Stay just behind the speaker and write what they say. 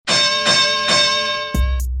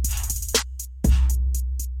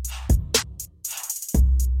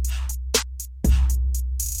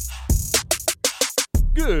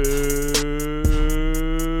Good morning,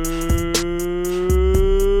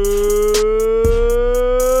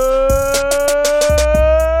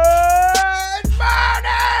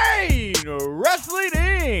 Wrestling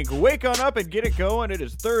Inc. Wake on up and get it going. It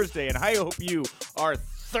is Thursday, and I hope you are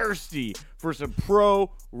thirsty for some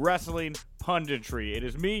pro wrestling punditry. It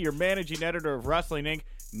is me, your managing editor of Wrestling Inc.,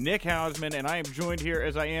 Nick Hausman, and I am joined here,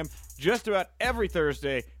 as I am just about every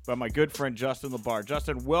Thursday, by my good friend Justin LaBar.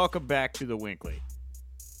 Justin, welcome back to the Winkley.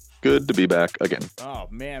 Good to be back again. Oh,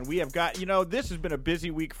 man, we have got, this has been a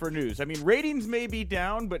busy week for news. I mean, ratings may be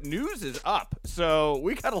down, but news is up. So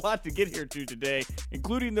we got a lot to get here to today,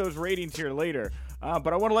 including those ratings here later.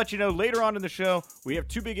 But I want to let you know, later on in the show, we have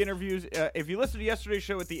two big interviews. If you listened to yesterday's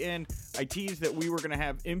show at the end, I teased that we were going to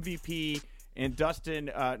have MVP and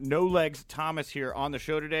Dustin No Legs Thomas here on the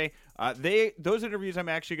show today. Those interviews I'm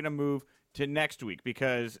actually going to move to next week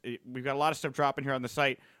because we've got a lot of stuff dropping here on the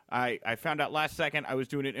site. I found out last second I was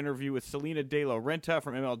doing an interview with Salina De La Renta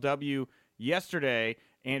from MLW yesterday,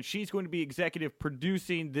 and she's going to be executive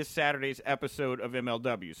producing this Saturday's episode of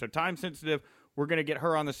MLW. So time sensitive, we're going to get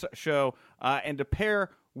her on the show, and to pair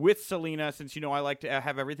with Salina, since I like to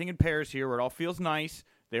have everything in pairs here where it all feels nice.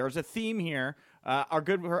 There's a theme here. Our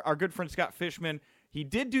good friend Scott Fishman, he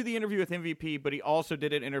did do the interview with MVP, but he also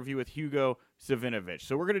did an interview with Hugo Savinovich.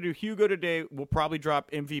 So we're going to do Hugo today. We'll probably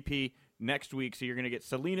drop MVP next week. So you're going to get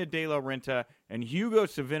Salina De La Renta and Hugo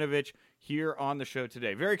Savinovich here on the show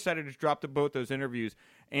today. Very excited to drop both those interviews.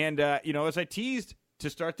 And, as I teased to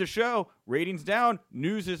start the show, ratings down,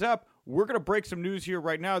 news is up. We're going to break some news here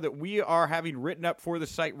right now that we are having written up for the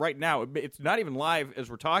site right now. It's not even live as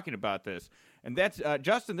we're talking about this. And that's,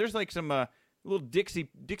 Justin, there's like some little Dixie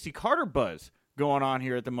Carter buzz going on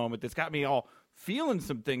here at the moment that's got me all feeling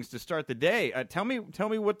some things to start the day. Tell me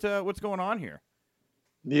what's going on here.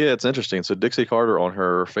 Yeah, it's interesting. So Dixie Carter on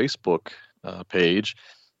her Facebook page,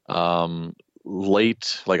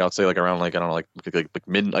 late, like I'd say, like around like I don't know, like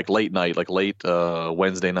mid, like late night, like late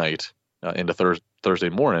Wednesday night into Thursday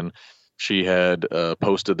morning, she had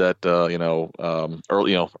posted that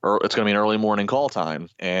early, it's going to be an early morning call time,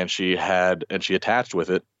 and she attached with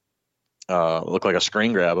it. Looked like a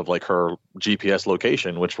screen grab of like her GPS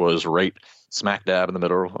location, which was right smack dab in the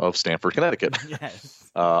middle of Stamford, Connecticut. Yes.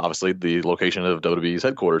 Obviously the location of WWE's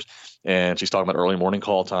headquarters. And she's talking about early morning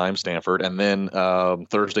call time, Stamford. And then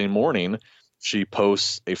Thursday morning, she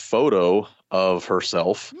posts a photo of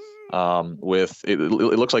herself with it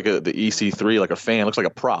looks like the EC3, like a fan, looks like a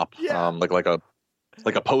prop,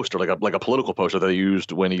 like a poster, like a political poster that they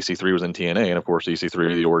used when EC3 was in TNA. And of course,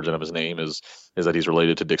 EC3, the origin of his name is that he's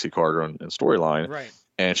related to Dixie Carter and storyline. Right.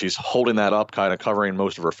 And she's holding that up, kind of covering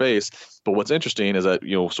most of her face. But what's interesting is that,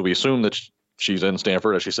 so we assume that she's in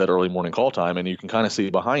Stamford, as she said, early morning call time. And you can kind of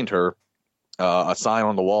see behind her a sign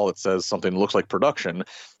on the wall that says something that looks like production.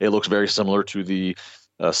 It looks very similar to the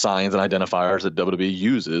signs and identifiers that WWE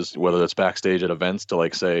uses, whether it's backstage at events to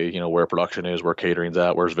like say, where production is, where catering's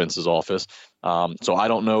at, where's Vince's office. So I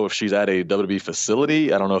don't know if she's at a WWE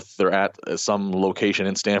facility. I don't know if they're at some location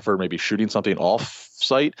in Stamford, maybe shooting something off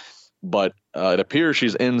site, but it appears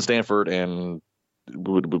she's in Stamford and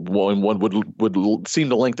would seem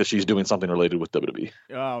to link that she's doing something related with WWE.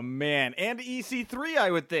 Oh man. And EC3,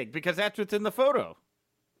 I would think, because that's what's in the photo.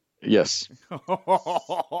 Yes.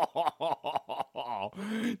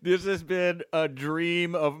 This has been a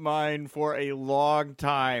dream of mine for a long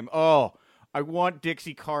time. Oh, I want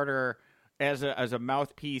Dixie Carter as a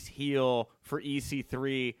mouthpiece heel for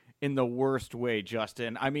EC3 in the worst way,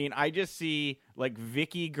 Justin. I mean, I just see like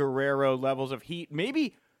Vicky Guerrero levels of heat.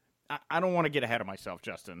 Maybe, I don't want to get ahead of myself,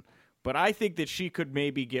 Justin, but I think that she could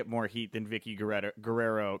maybe get more heat than Vicky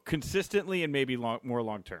Guerrero consistently and maybe more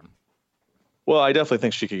long term. Well, I definitely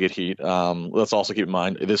think she could get heat. Let's also keep in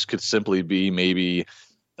mind this could simply be maybe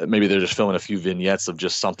they're just filming a few vignettes of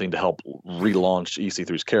just something to help relaunch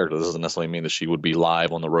EC3's character. This doesn't necessarily mean that she would be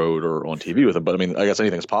live on the road or on TV with him. But I mean, I guess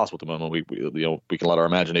anything's possible at the moment. We can let our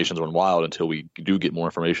imaginations run wild until we do get more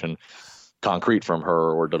information concrete from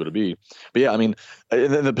her or WWE. But yeah, I mean,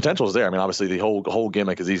 the potential is there. I mean, obviously the whole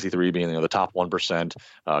gimmick is EC3 being the top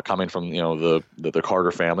 1%, coming from the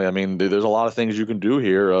Carter family. I mean, there's a lot of things you can do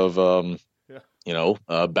here of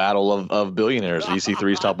a battle of billionaires,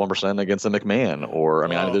 EC3's top 1% against the McMahon, or I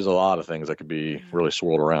mean, there's a lot of things that could be really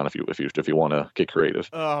swirled around if you want to get creative.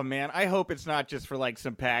 Oh man, I hope it's not just for like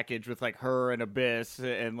some package with like her and Abyss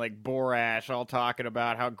and like Borash all talking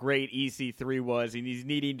about how great EC3 was and he's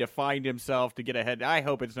needing to find himself to get ahead. I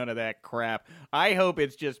hope it's none of that crap. I hope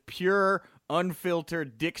it's just pure,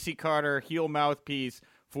 unfiltered Dixie Carter heel mouthpiece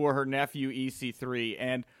for her nephew EC3,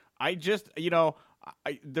 and I just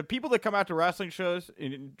the people that come out to wrestling shows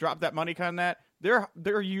and drop that money on that,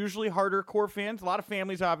 they're usually harder core fans. A lot of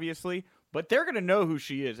families, obviously, but they're going to know who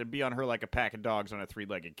she is and be on her like a pack of dogs on a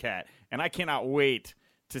three-legged cat. And I cannot wait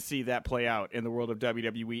to see that play out in the world of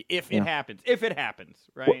WWE if it happens,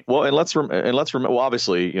 right? Well, and let's remember. Well,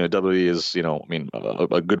 obviously, WWE is, I mean,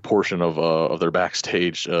 a good portion of their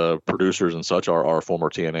backstage producers and such are former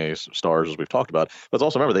TNA stars, as we've talked about. But let's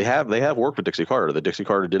also remember they have worked with Dixie Carter. The Dixie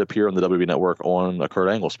Carter did appear on the WWE Network on a Kurt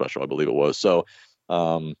Angle special, I believe it was. So,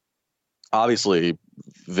 obviously,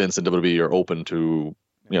 Vince and WWE are open to,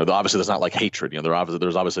 obviously there's not like hatred.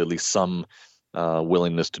 There's obviously at least some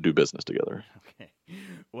willingness to do business together. Okay.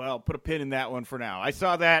 Well, put a pin in that one for now. I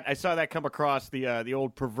saw that come across the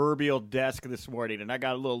old proverbial desk this morning, and I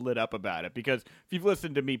got a little lit up about it because if you've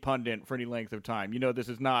listened to me pundit for any length of time, this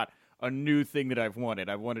is not a new thing that I've wanted.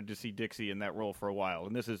 I've wanted to see Dixie in that role for a while,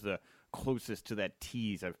 and this is the closest to that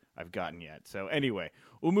tease I've gotten yet. So anyway,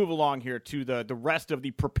 we'll move along here to the rest of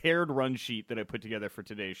the prepared run sheet that I put together for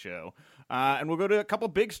today's show, and we'll go to a couple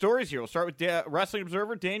big stories here. We'll start with Wrestling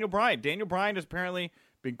Observer Daniel Bryan. Daniel Bryan has apparently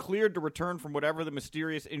been cleared to return from whatever the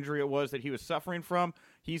mysterious injury it was that he was suffering from.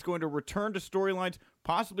 He's going to return to storylines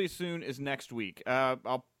possibly as soon as next week.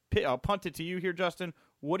 I'll punt it to you here, Justin.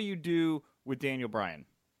 What do you do with Daniel Bryan?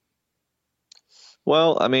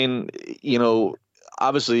 Well, I mean,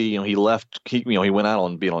 obviously, he left. He went out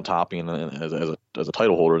on being on top and as a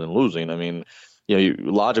title holder and then losing. I mean,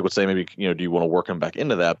 logic would say maybe do you want to work him back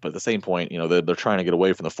into that? But at the same point, they're trying to get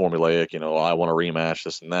away from the formulaic. I want a rematch,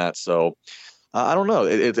 this and that. So. I don't know.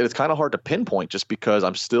 It's kind of hard to pinpoint just because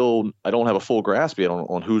I don't have a full grasp yet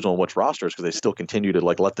on who's on which rosters because they still continue to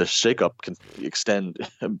let this shakeup extend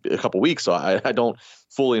a couple weeks. So I don't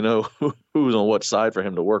fully know who's on what side for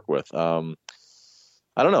him to work with. I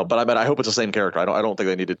don't know, but I hope it's the same character. I don't think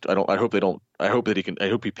they need to. I hope they don't. I hope that I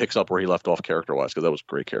hope he picks up where he left off character wise because that was a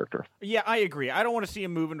great character. Yeah, I agree. I don't want to see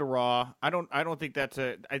him move into Raw. I don't think that's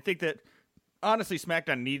I think that. Honestly,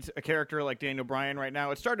 SmackDown needs a character like Daniel Bryan right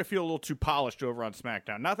now. It's starting to feel a little too polished over on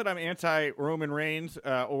SmackDown. Not that I'm anti-Roman Reigns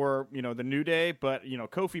or, the New Day, but,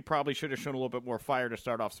 Kofi probably should have shown a little bit more fire to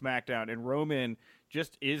start off SmackDown. And Roman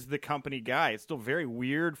just is the company guy. It's still very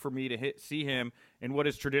weird for me to see him in what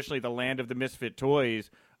is traditionally the land of the misfit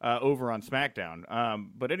toys over on SmackDown.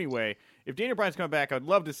 But anyway, if Daniel Bryan's coming back, I'd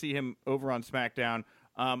love to see him over on SmackDown.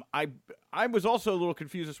 I was also a little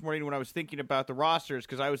confused this morning when I was thinking about the rosters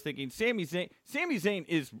because I was thinking Sami Zayn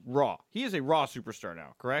is Raw. He is a Raw superstar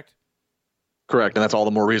now, correct? Correct, and that's all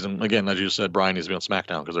the more reason, again, as you said, Bryan needs to be on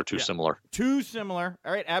SmackDown because they're too similar. Too similar.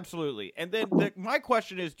 All right, absolutely. And then my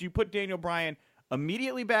question is, do you put Daniel Bryan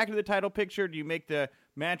immediately back into the title picture? Do you make the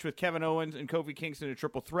match with Kevin Owens and Kofi Kingston a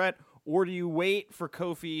triple threat? Or do you wait for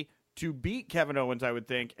Kofi to beat Kevin Owens, I would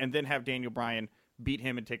think, and then have Daniel Bryan beat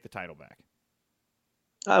him and take the title back?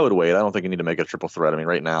 I would wait. I don't think you need to make a triple threat. I mean,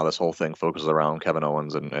 right now this whole thing focuses around Kevin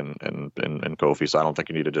Owens and Kofi, so I don't think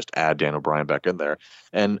you need to just add Daniel Bryan back in there.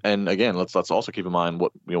 And again, let's also keep in mind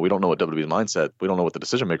what we don't know what WWE's mindset. We don't know what the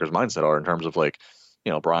decision makers' mindset are in terms of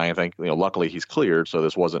Bryan. I think luckily he's cleared, so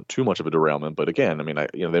this wasn't too much of a derailment. But again, I mean,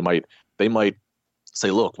 they might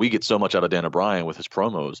say, look, we get so much out of Daniel Bryan with his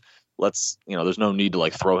promos. There's no need to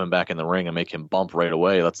throw him back in the ring and make him bump right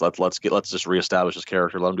away. Let's just reestablish his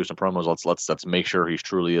character. Let him do some promos. Let's make sure he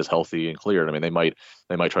truly is healthy and cleared. I mean, they might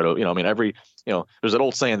try to, there's that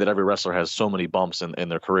old saying that every wrestler has so many bumps in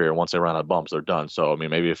their career. Once they run out of bumps, they're done. So, I mean,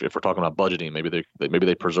 maybe if we're talking about budgeting, maybe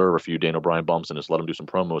they preserve a few Daniel Bryan bumps and just let him do some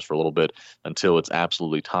promos for a little bit until it's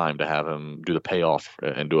absolutely time to have him do the payoff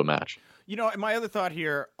and do a match. My other thought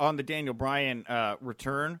here on the Daniel Bryan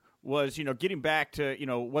return was, getting back to,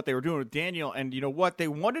 what they were doing with Daniel and, what they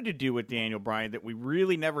wanted to do with Daniel Bryan that we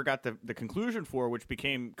really never got the conclusion for, which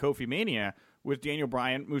became Kofi Mania, was Daniel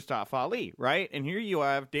Bryan, Mustafa Ali, right? And here you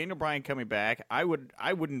have Daniel Bryan coming back. I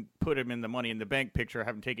wouldn't put him in the Money in the Bank picture,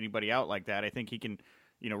 haven't taken anybody out like that. I think he can,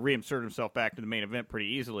 reinsert himself back to the main event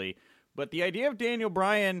pretty easily. But the idea of Daniel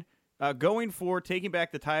Bryan going for taking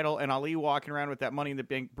back the title and Ali walking around with that Money in the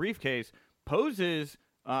Bank briefcase poses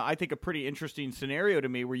I think a pretty interesting scenario to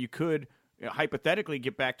me where you could hypothetically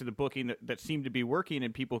get back to the booking that seemed to be working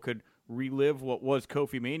and people could relive what was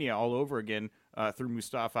Kofi Mania all over again through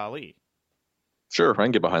Mustafa Ali. Sure, I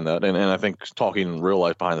can get behind that. And I think talking real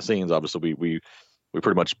life behind the scenes, obviously we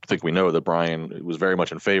pretty much think we know that Bryan was very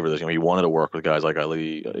much in favor of this. He wanted to work with guys like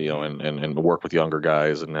Ali, and work with younger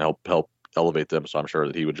guys and help elevate them. So I'm sure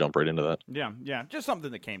that he would jump right into that. Yeah. Just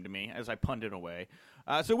something that came to me as I punted away.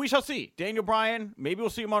 So we shall see. Daniel Bryan, maybe we'll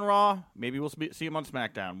see him on Raw. Maybe we'll see him on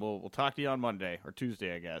SmackDown. We'll talk to you on Monday or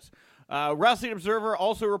Tuesday, I guess. Wrestling Observer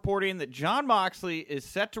also reporting that Jon Moxley is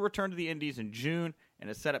set to return to the Indies in June and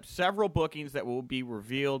has set up several bookings that will be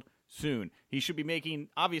revealed soon. He should be making,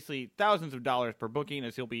 obviously, thousands of dollars per booking,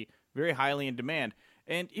 as he'll be very highly in demand.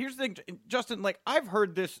 And here's the thing, Justin, like, I've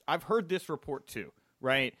heard this report too,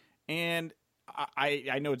 right? And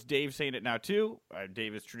I know it's Dave saying it now too.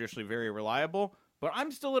 Dave is traditionally very reliable, but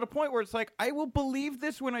I'm still at a point where it's like, I will believe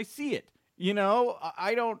this when I see it. You know,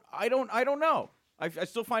 I don't know. I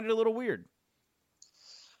still find it a little weird.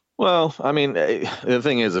 Well, I mean, the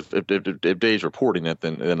thing is, if Dave's reporting it,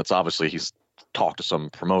 then it's obviously he's talked to some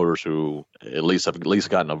promoters who at least have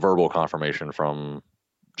gotten a verbal confirmation from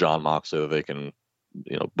Jon Moxley that they can,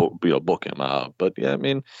 book him. But yeah, I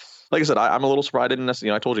mean, like I said, I'm a little surprised. I didn't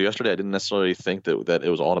necessarily, I told you yesterday, I didn't necessarily think that it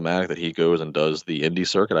was automatic that he goes and does the indie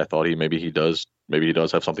circuit. I thought maybe he does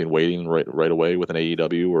have something waiting right away with an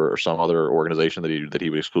AEW or some other organization that he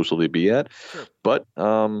would exclusively be at. Sure. But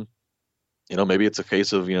maybe it's a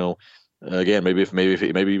case of, again, maybe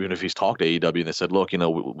even if he's talked to AEW and they said, look,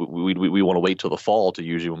 we want to wait till the fall to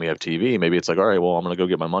use you when we have TV. Maybe it's like, all right, well, I'm going to go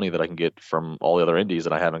get my money that I can get from all the other indies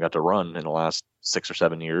that I haven't got to run in the last 6 or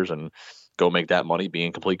 7 years and go make that money, be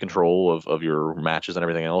in complete control of your matches and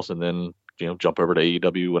everything else, and then jump over to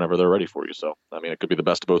AEW whenever they're ready for you. So, I mean, it could be the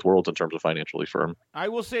best of both worlds in terms of financially for him. I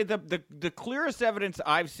will say the clearest evidence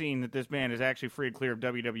I've seen that this man is actually free and clear of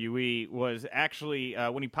WWE was actually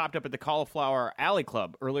when he popped up at the Cauliflower Alley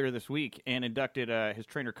Club earlier this week and inducted his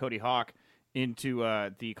trainer Cody Hawk into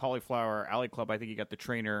the Cauliflower Alley Club. I think he got the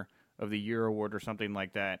Trainer of the Year award or something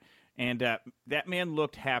like that. And that man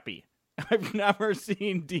looked happy. I've never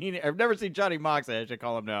seen Johnny Moxley, I should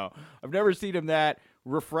call him now. I've never seen him that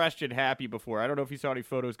refreshed and happy before. I don't know if you saw any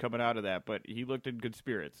photos coming out of that, but he looked in good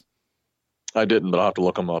spirits. I didn't, but I'll have to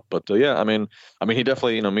look him up. But yeah, I mean, he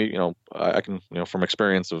definitely, I can, from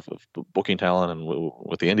experience of booking talent and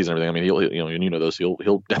with the indies and everything. I mean,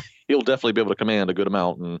 he'll definitely be able to command a good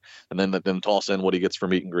amount, and then toss in what he gets for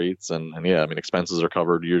meet and greets, and yeah, I mean, expenses are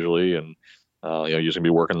covered usually, and he's gonna be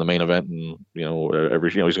working the main event, and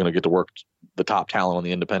he's gonna get to work the top talent on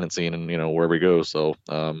the independent scene, and wherever he goes. So,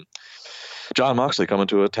 Jon Moxley coming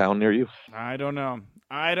to a town near you. I don't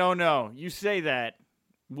know. You say that,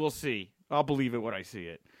 we'll see. I'll believe it when I see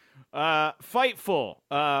it. Fightful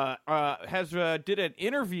did an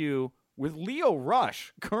interview with Lio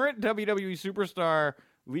Rush, current WWE superstar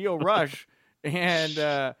Lio Rush,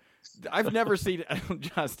 and I've never seen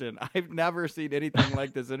Justin. I've never seen anything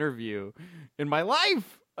like this interview in my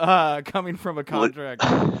life. Coming from a contract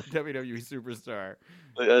WWE superstar.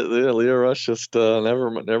 Yeah, Lio Rush just never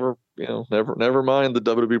mind the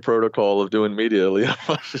WWE protocol of doing media. Lio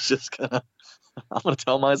Rush is just I'm gonna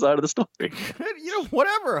tell my side of the story.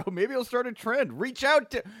 Whatever. Maybe he'll start a trend. Reach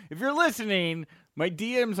out if you're listening. My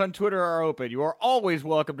DMs on Twitter are open. You are always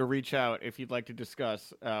welcome to reach out if you'd like to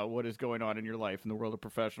discuss what is going on in your life in the world of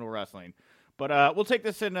professional wrestling. But we'll take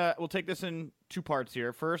this in two parts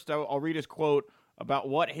here. First, I'll read his quote about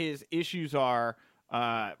what his issues are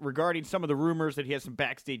regarding some of the rumors that he has some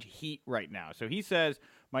backstage heat right now. So he says,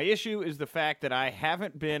 my issue is the fact that I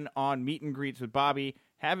haven't been on meet and greets with Bobby,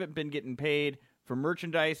 haven't been getting paid for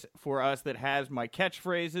merchandise for us that has my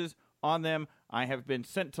catchphrases on them. I have been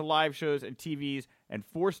sent to live shows and TVs and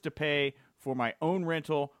forced to pay for my own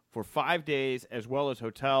rental for 5 days as well as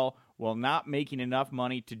hotel while not making enough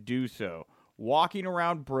money to do so. Walking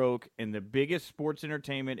around broke in the biggest sports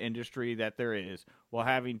entertainment industry that there is while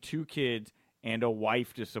having 2 kids and a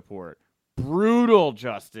wife to support. Brutal,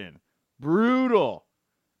 Justin. Brutal.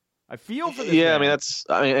 I feel for this. Yeah, man.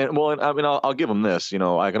 I'll give him this.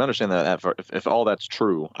 I can understand that if all that's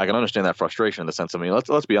true, I can understand that frustration in the sense. I mean,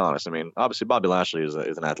 let's be honest. I mean, obviously Bobby Lashley is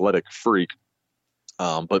an athletic freak,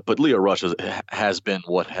 but Lio Rush has been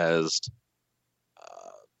what has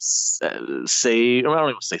saved. I don't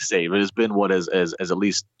even say saved, but has been what has at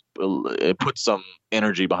least put some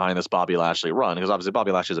energy behind this Bobby Lashley run, because obviously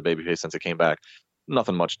Bobby Lashley is a babyface since it came back.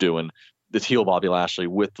 Nothing much doing. This heel Bobby Lashley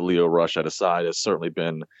with the Lio Rush at his side has certainly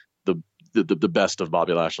been the best of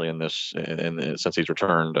Bobby Lashley in this since he's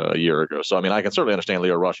returned a year ago. So I mean, I can certainly understand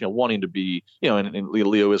Lio Rush, wanting to be, and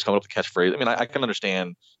Lio is coming up with the catchphrase. I mean, I can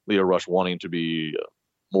understand Lio Rush wanting to be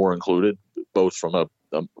more included, both from a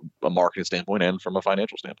marketing standpoint and from a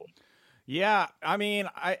financial standpoint. Yeah, I mean,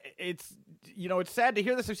 it's sad to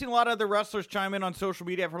hear this. I've seen a lot of other wrestlers chime in on social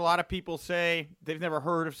media. I've heard a lot of people say they've never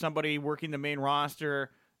heard of somebody working the main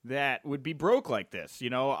roster that would be broke like this.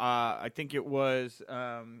 I think it was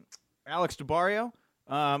Alex DeBarrio,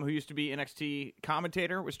 who used to be NXT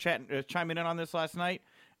commentator, was chiming in on this last night,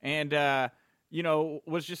 and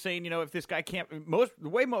was just saying, if this guy can't, the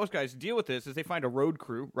way most guys deal with this is they find a road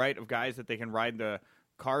crew, right, of guys that they can ride the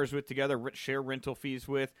cars with together, share rental fees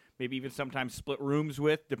with, maybe even sometimes split rooms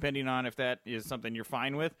with, depending on if that is something you're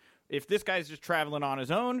fine with. If this guy's just traveling on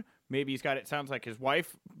his own, Maybe he's got, it sounds like his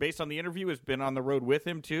wife, based on the interview, has been on the road with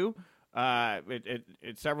him too at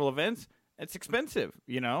several events. It's expensive,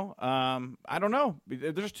 you know. I don't know.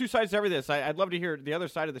 There's two sides to every this. I'd love to hear the other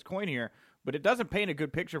side of this coin here, but it doesn't paint a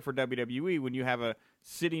good picture for WWE when you have a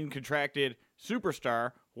sitting contracted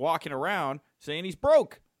superstar walking around saying he's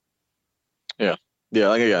broke. Yeah.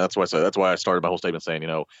 That's why I started my whole statement saying, you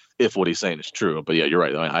know, if what he's saying is true. But yeah, you're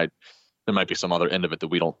right. I mean, there might be some other end of it that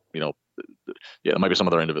we don't, you know. Yeah, there might be some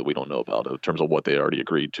other end of it we don't know about in terms of what they already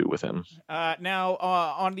agreed to with him. Now,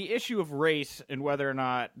 on the issue of race and whether or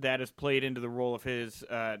not that has played into the role of his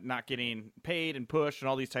not getting paid and pushed and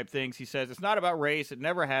all these type things, he says, it's not about race. It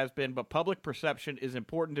never has been, but public perception is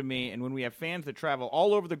important to me. And when we have fans that travel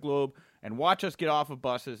all over the globe and watch us get off of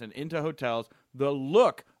buses and into hotels, the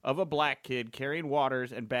look of a black kid carrying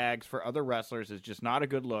waters and bags for other wrestlers is just not a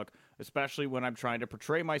good look, especially when I'm trying to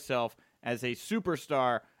portray myself as a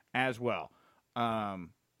superstar as well.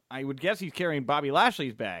 I would guess he's carrying Bobby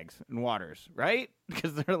Lashley's bags and waters, right?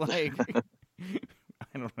 Because they're like,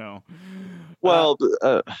 I don't know. Well,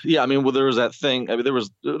 yeah, I mean, well, there was that thing. I mean, there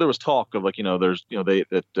was talk of like, you know, there's, you know,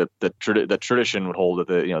 that tradition would hold that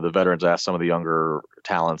the veterans ask some of the younger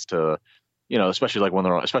talents to, you know, especially when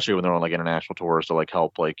they're on like international tours to like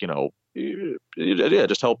help, like, you know, yeah,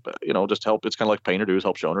 just help. It's kind of like paying your dues,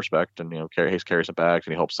 help showing respect, and, you know, carry some bags,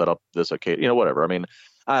 and he helps set up this occasion, you know, whatever. I mean,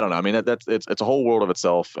 I don't know. I mean, it's a whole world of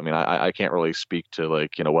itself. I mean, I can't really speak to,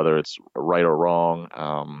 like, you know, whether it's right or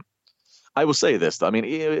wrong. I will say this, though. I mean,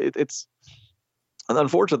 it's an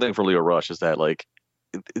unfortunate thing for Lio Rush is that, like,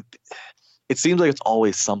 it seems like it's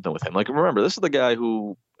always something with him. Like, remember, this is the guy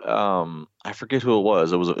who, I forget who it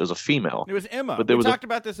was. It was a female. It was Emma. But we talked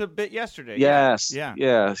about this a bit yesterday. Yes. Yeah.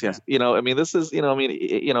 Yes. You know, I mean, this is, you know, I mean,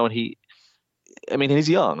 you know, and he's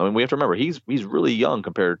young. I mean, we have to remember he's really young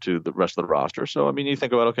compared to the rest of the roster. So, I mean, you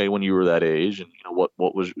think about, okay, when you were that age, and, you know,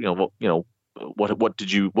 what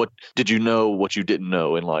did you know what you didn't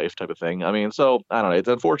know in life, type of thing. I mean, so I don't know. It's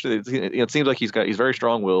unfortunate. It seems like he's very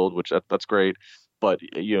strong-willed, which that's great. But,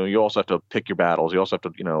 you know, you also have to pick your battles. You also have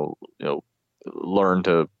to, you know, learn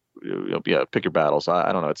to, pick your battles.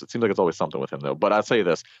 I don't know. It seems like it's always something with him, though. But I'll say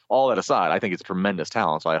this, all that aside, I think he's a tremendous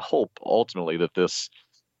talent. So I hope ultimately that this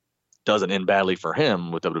doesn't end badly for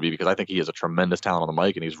him with WWE, because I think he is a tremendous talent on the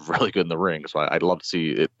mic and he's really good in the ring. So I'd love to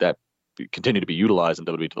see that continue to be utilized in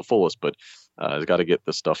WWE to the fullest, but he's got to get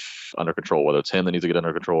this stuff under control, whether it's him that needs to get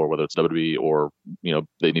under control or whether it's WWE, or, you know,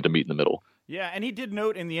 they need to meet in the middle. Yeah, and he did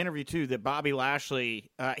note in the interview, too, that Bobby Lashley,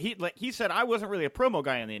 he said, I wasn't really a promo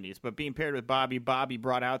guy in the Indies, but being paired with Bobby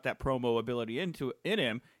brought out that promo ability in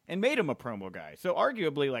him and made him a promo guy. So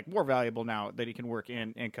arguably, like, more valuable now that he can work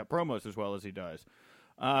in and cut promos as well as he does.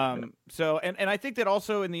 So, and I think that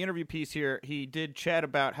also in the interview piece here, he did chat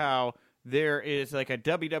about how there is like a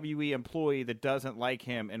WWE employee that doesn't like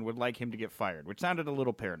him and would like him to get fired, which sounded a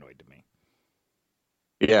little paranoid to me.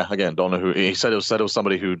 Yeah, again, don't know who. He said it was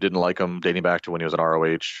somebody who didn't like him dating back to when he was at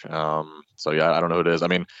ROH. So yeah, I don't know who it is. I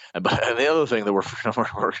mean, and the other thing that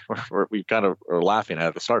we kind of are laughing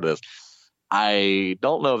at the start of this, I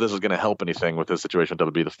don't know if this is going to help anything with this situation. That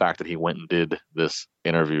would be the fact that he went and did this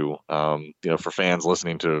interview. You know, for fans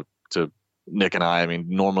listening to Nick and I mean,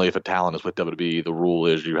 normally if a talent is with WWE, the rule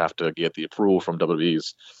is you have to get the approval from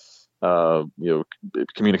WWE's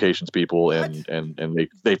communications people, and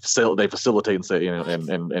they facilitate and say, you know,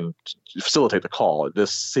 and facilitate the call.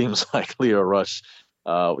 This seems like Lio Rush.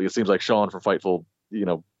 It seems like Sean from Fightful, you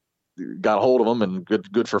know, got a hold of him, and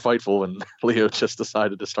good for Fightful, and Lio just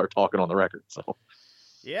decided to start talking on the record. So,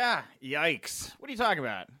 yeah, yikes! What are you talking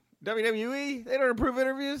about? WWE? They don't approve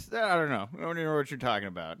interviews? I don't know. I don't even know what you're talking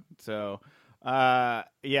about. So,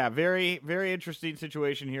 yeah, very, very interesting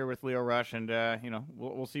situation here with Lio Rush, and you know,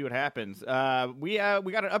 we'll see what happens. We got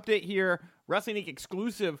an update here, Wrestling Inc.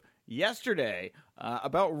 exclusive yesterday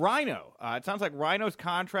about Rhino. It sounds like Rhino's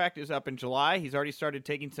contract is up in July. He's already started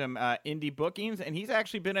taking some indie bookings, and he's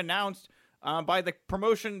actually been announced by the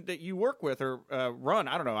promotion that you work with or run.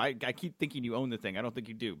 I don't know. I keep thinking you own the thing. I don't think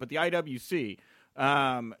you do, but the IWC. He's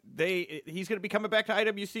going to be coming back to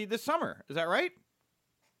IWC this summer. Is that right?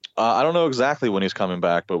 I don't know exactly when he's coming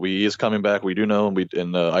back, but he is coming back. We do know, and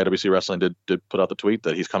IWC Wrestling did put out the tweet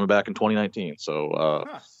that he's coming back in 2019. So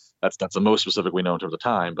that's the most specific we know in terms of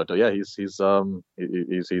time. But yeah, he's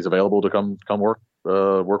available to come work with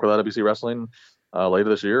IWC Wrestling later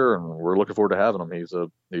this year, and we're looking forward to having him. He's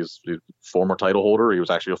a former title holder. He was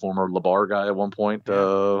actually a former LeBar guy at one point in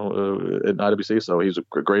IWC, so he's a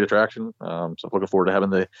great attraction. So I'm looking forward to having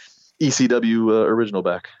the ECW original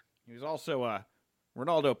back. He was also a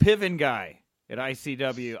Ronaldo Piven guy at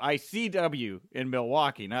ICW in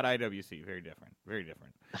Milwaukee, not IWC. Very different. Very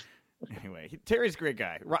different. Anyway, Terry's a great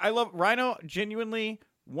guy. I love Rhino. Genuinely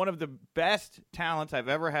one of the best talents I've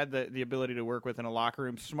ever had the ability to work with in a locker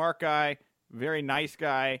room. Smart guy, very nice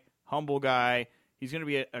guy, humble guy. He's going to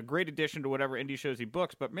be a great addition to whatever indie shows he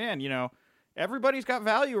books. But man, everybody's got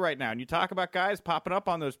value right now. And you talk about guys popping up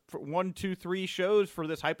on those 1, 2, 3 shows for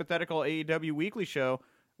this hypothetical AEW weekly show.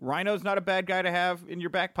 Rhino's not a bad guy to have in your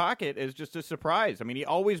back pocket as just a surprise. I mean, he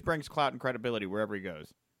always brings clout and credibility wherever he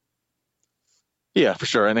goes. Yeah, for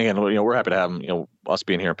sure. And again, we're happy to have him, us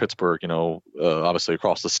being here in Pittsburgh, obviously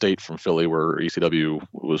across the state from Philly where ECW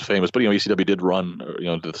was famous, but, ECW did run,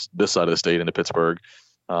 this side of the state into Pittsburgh.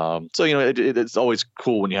 So, it's always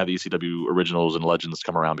cool when you have the ECW originals and legends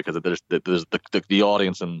come around because there's the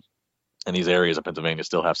audience in these areas of Pennsylvania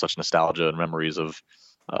still have such nostalgia and memories of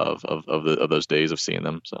those days of seeing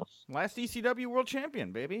them. So last ECW world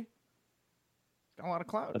champion, baby. Got a lot of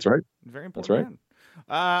clout. That's right. Very important. That's right. Man.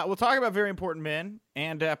 We'll talk about very important men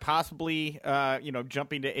and possibly,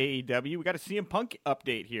 jumping to AEW. We got a CM Punk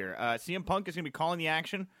update here. CM Punk is going to be calling the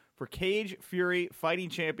action for Cage Fury Fighting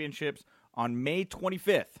Championships on May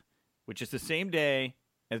 25th, which is the same day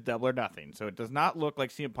as Double or Nothing. So it does not look like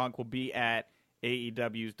CM Punk will be at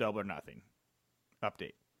AEW's Double or Nothing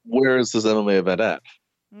update. Where is this MMA event at?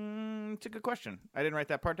 It's a good question. I didn't write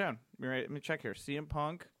that part down. Let me check here. CM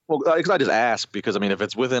Punk. Well, because I just asked because, if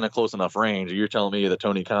it's within a close enough range, you're telling me that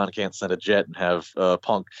Tony Khan can't send a jet and have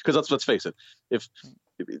Punk. Because let's face it. This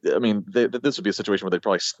would be a situation where they'd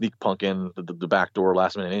probably sneak Punk in the back door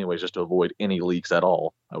last minute anyways just to avoid any leaks at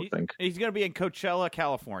all, I would think. He's going to be in Coachella,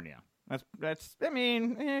 California.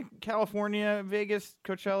 California, Vegas,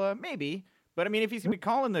 Coachella, maybe. But, if he's going to be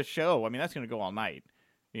calling the show, that's going to go all night,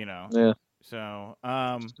 Yeah. So,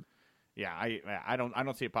 I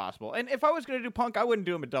don't see it possible. And if I was going to do Punk, I wouldn't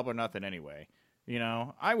do him at Double or Nothing anyway.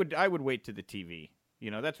 I would wait to the TV.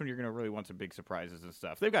 That's when you're going to really want some big surprises and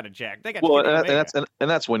stuff. They've got a jack. They got and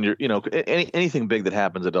that's when you're anything big that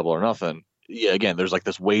happens at Double or Nothing. Yeah, again, there's like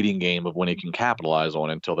this waiting game of when he can capitalize on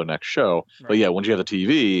it until their next show. Right. But yeah, once you have the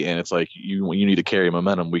TV and it's like you need to carry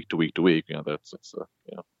momentum week to week to week.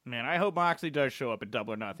 Man, I hope Moxley does show up at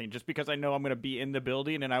Double or Nothing just because I know I'm going to be in the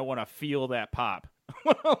building and I want to feel that pop.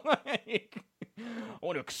 I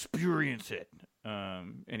want to experience it.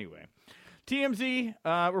 Anyway,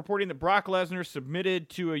 TMZ reporting that Brock Lesnar submitted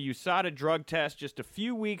to a USADA drug test just a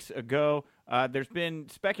few weeks ago. There's been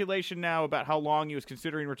speculation now about how long he was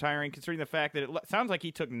considering retiring, considering the fact that it sounds like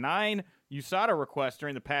he took 9 USADA requests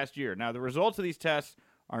during the past year. Now, the results of these tests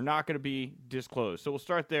are not going to be disclosed. So we'll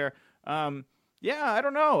start there. I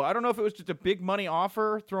don't know. I don't know if it was just a big money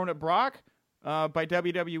offer thrown at Brock by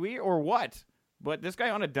WWE or what. But this guy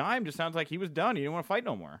on a dime just sounds like he was done. He didn't want to fight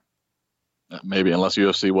no more. Maybe unless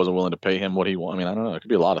UFC wasn't willing to pay him what he wanted. I don't know. It could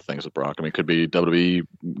be a lot of things with Brock. It could be WWE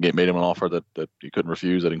made him an offer that he couldn't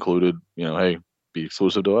refuse that included, hey, be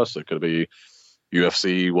exclusive to us. It could be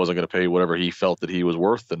UFC wasn't going to pay whatever he felt that he was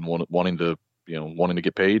worth and wanting to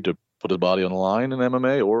get paid to put his body on the line in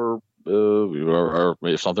MMA or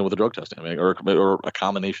something with the drug testing, or a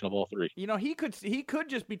combination of all three. He could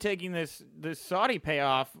just be taking this Saudi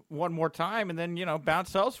payoff one more time and then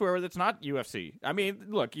bounce elsewhere that's not UFC.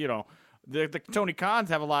 Look, the Tony Khans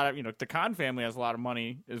have a lot of the Khan family has a lot of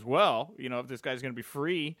money as well. If this guy's going to be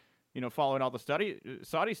free, following all the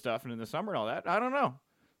Saudi stuff and in the summer and all that, I don't know.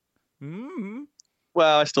 Mm-hmm.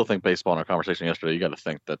 Well, I still think based on our conversation yesterday, you got to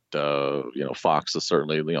think that, Fox is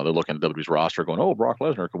certainly, they're looking at WWE's roster going, oh, Brock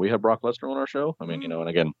Lesnar, can we have Brock Lesnar on our show? And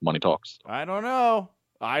again, money talks. I don't know.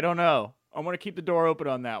 I'm going to keep the door open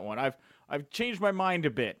on that one. I've changed my mind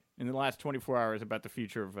a bit in the last 24 hours about the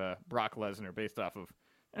future of Brock Lesnar based off of,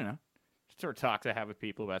 sort of talks I have with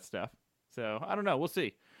people about stuff. So I don't know. We'll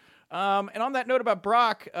see. And on that note about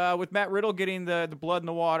Brock, with Matt Riddle getting the blood in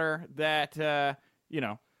the water that,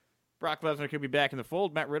 Brock Lesnar could be back in the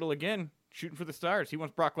fold. Matt Riddle, again, shooting for the stars. He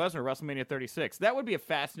wants Brock Lesnar at WrestleMania 36. That would be a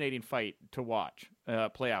fascinating fight to watch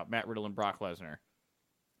play out, Matt Riddle and Brock Lesnar.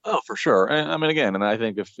 Oh, for sure. And again, I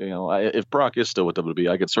think if Brock is still with WWE,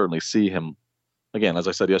 I could certainly see him, again, as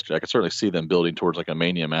I said yesterday, I could certainly see them building towards like a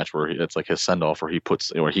Mania match where it's like his send-off where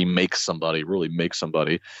he makes somebody.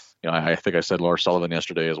 I think I said Lars Sullivan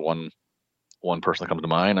yesterday as one person that comes to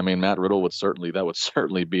mind. Matt Riddle would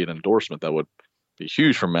certainly be an endorsement that would be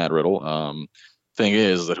huge for Matt Riddle. Thing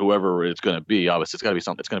is that whoever it's going to be, obviously it's got to be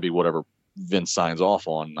something. It's going to be whatever Vince signs off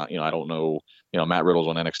on. I don't know. Matt Riddle's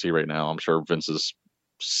on NXT right now. I'm sure Vince has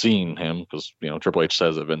seen him because Triple H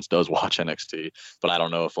says that Vince does watch NXT. But I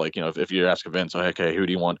don't know if if you're asking Vince, okay, who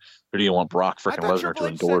do you want Brock freaking Lesnar to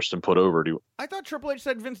endorse and put over? I thought Triple H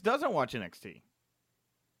said Vince doesn't watch NXT.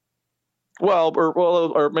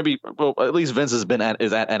 Or maybe at least Vince is at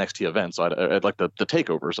NXT events, so I'd like the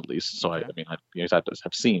takeovers at least. So Okay. you have to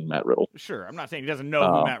have seen Matt Riddle. Sure, I'm not saying he doesn't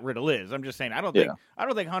know who Matt Riddle is. I'm just saying I don't Yeah.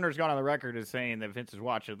 think Hunter's gone on the record as saying that Vince is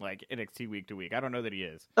watching like NXT week to week. I don't know that he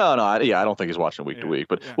is. No, I don't think he's watching week to week.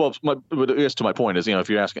 But but I guess to my point is, if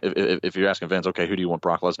you're asking Vince, okay, who do you want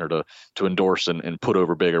Brock Lesnar to endorse and put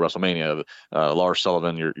over big at WrestleMania? Lars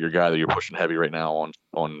Sullivan, your guy that you're pushing heavy right now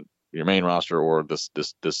on your main roster, or this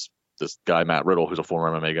guy Matt Riddle, who's a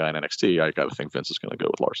former MMA guy in NXT. I got to think Vince is going to go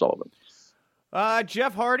with Lars Sullivan.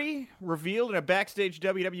 Jeff Hardy revealed in a backstage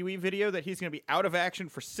WWE video that he's going to be out of action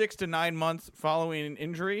for 6 to 9 months following an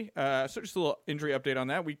injury. So just a little injury update on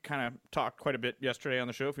that. We kind of talked quite a bit yesterday on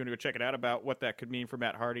the show, if you want to go check it out, about what that could mean for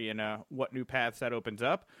Matt Hardy and what new paths that opens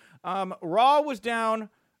up. Raw was down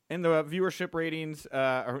in the viewership ratings,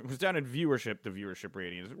 or it was down in viewership, the viewership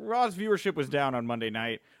ratings. Raw's viewership was down on Monday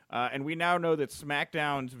night, and we now know that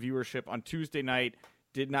SmackDown's viewership on Tuesday night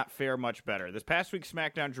did not fare much better. This past week,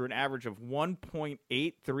 SmackDown drew an average of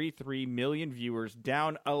 1.833 million viewers,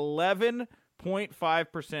 down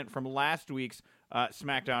 11.5% from last week's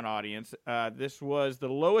SmackDown audience. This was the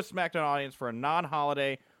lowest SmackDown audience for a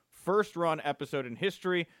non-holiday first-run episode in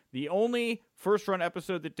history. The only first-run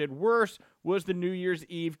episode that did worse was the New Year's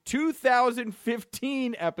Eve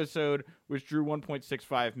 2015 episode, which drew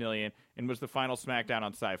 1.65 million and was the final SmackDown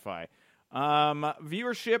on Sci-Fi.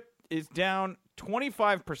 Viewership is down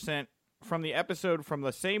 25% from the episode from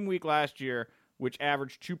the same week last year, which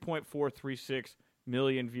averaged 2.436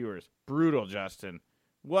 million viewers. Brutal, Justin.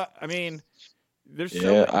 What? I mean, there's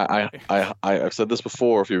so many... I've said this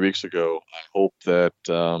before a few weeks ago. I hope that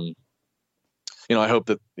I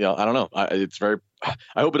don't know. I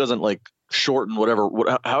hope it doesn't like shorten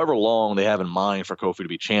however long they have in mind for Kofi to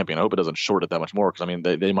be champion. I hope it doesn't shorten it that much more, because I mean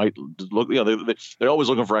they might look, they're always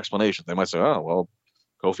looking for explanations. They might say, oh well,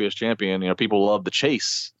 Kofi as champion, people love the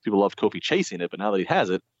chase. People love Kofi chasing it, but now that he has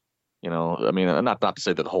it, I mean, not to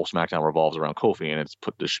say that the whole SmackDown revolves around Kofi and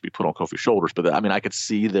this should be put on Kofi's shoulders, but I mean, I could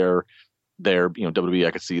see their WWE,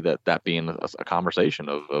 I could see that being a conversation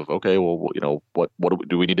of okay, well, what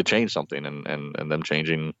do we need to change something, and them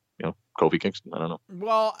changing, Kofi Kingston. I don't know.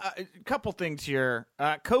 Well, a couple things here.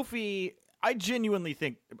 Kofi, I genuinely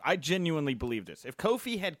believe this. If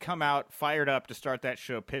Kofi had come out fired up to start that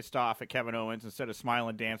show, pissed off at Kevin Owens instead of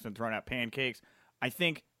smiling, dancing, and throwing out pancakes, I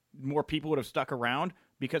think more people would have stuck around,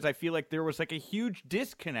 because I feel like there was like a huge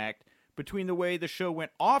disconnect between the way the show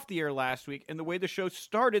went off the air last week and the way the show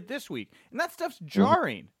started this week. And that stuff's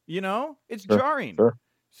jarring, It's jarring. Sure.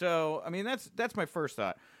 So, I mean, that's my first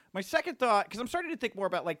thought. My second thought, because I'm starting to think more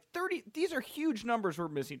about like 30, these are huge numbers we're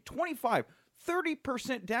missing. 25,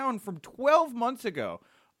 30% down from 12 months ago.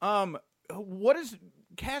 What is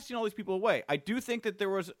casting all these people away? I do think that there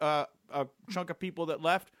was a chunk of people that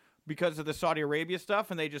left because of the Saudi Arabia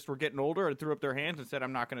stuff, and they just were getting older and threw up their hands and said,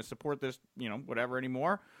 I'm not going to support this, whatever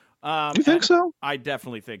anymore. You think so? I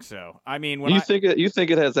definitely think so. I mean, you think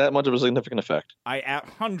it has that much of a significant effect?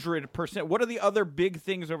 100%. What are the other big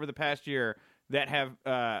things over the past year that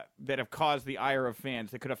have caused the ire of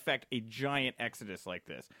fans that could affect a giant exodus like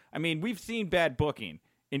this? I mean, we've seen bad booking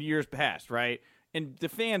in years past, right? And the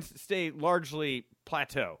fans stay largely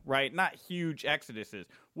plateau, right? Not huge exoduses.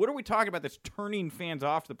 What are we talking about that's turning fans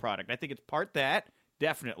off the product? I think it's part that,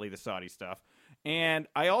 definitely the Saudi stuff. And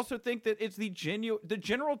I also think that it's the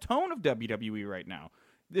general tone of WWE right now.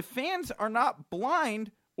 The fans are not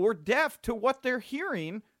blind or deaf to what they're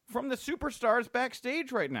hearing from the superstars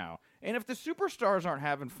backstage right now. And if the superstars aren't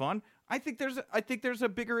having fun, I think there's a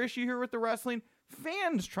bigger issue here with the wrestling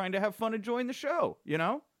fans trying to have fun enjoying the show,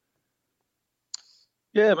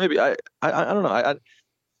 Yeah, maybe. I don't know.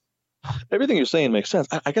 Everything you're saying makes sense.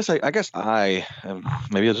 I guess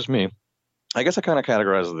maybe it's just me. I guess I kind of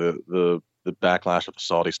categorize the backlash of the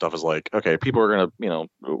Saudi stuff as like, okay, people are gonna,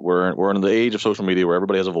 we're in the age of social media where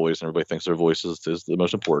everybody has a voice and everybody thinks their voice is the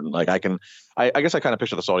most important. Like I guess I kind of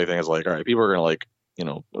picture the Saudi thing as like, all right, people are gonna like,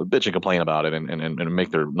 bitch and complain about it and make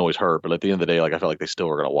their noise heard, but at the end of the day, like I feel like they still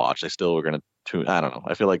are gonna watch. They still are gonna tune. I don't know.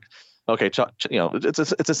 I feel like, okay, it's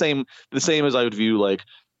the same as I would view like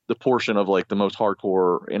the portion of like the most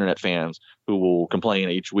hardcore internet fans who will complain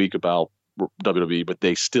each week about WWE, but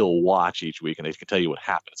they still watch each week and they can tell you what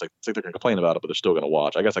happened. It's like they're going to complain about it, but they're still going to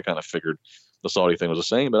watch. I guess I kind of figured the Saudi thing was the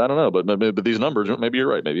same, but I don't know. But these numbers, maybe you're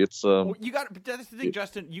right. Maybe it's that's the thing,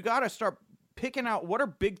 Justin. You got to start picking out what are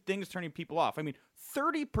big things turning people off. I mean,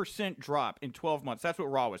 30% drop in 12 months. That's what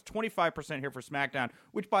Raw was. 25% here for SmackDown,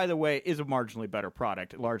 which, by the way, is a marginally better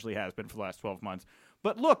product. It largely has been for the last 12 months.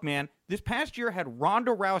 But look, man, this past year had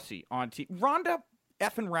Ronda Rousey on TV. Ronda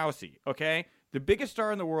effing Rousey, okay? The biggest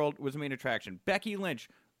star in the world was the main attraction. Becky Lynch,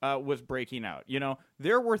 was breaking out. You know,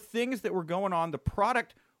 there were things that were going on. The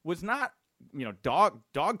product was not, you know, dog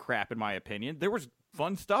crap, in my opinion. There was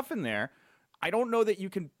fun stuff in there. I don't know that you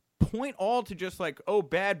can point all to just like, oh,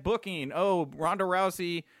 bad booking. Oh, Ronda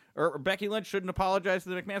Rousey or Becky Lynch shouldn't apologize to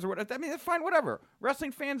the McMahons or whatever. I mean, that's fine, whatever.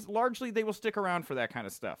 Wrestling fans, largely, they will stick around for that kind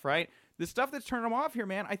of stuff, right? The stuff that's turning them off here,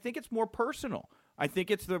 man, I think it's more personal. I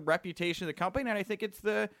think it's the reputation of the company, and I think it's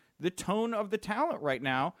the tone of the talent right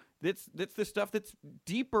now. That's the stuff that's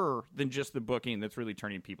deeper than just the booking that's really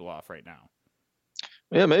turning people off right now.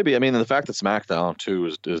 Yeah, maybe. I mean, the fact that SmackDown too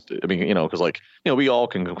is I mean, you know, because like, you know, we all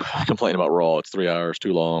can complain about Raw. It's 3 hours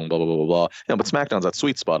too long, blah blah blah blah blah. You know, but SmackDown's that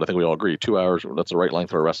sweet spot. I think we all agree. 2 hours, that's the right length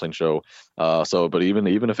for a wrestling show. But even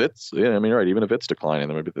if it's, yeah, I mean, right, even if it's declining,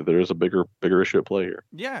 then maybe there is a bigger issue at play here.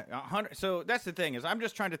 Yeah, 100. So that's the thing is, I'm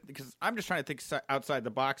just trying to think outside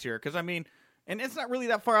the box here, because I mean. And it's not really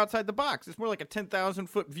that far outside the box. It's more like a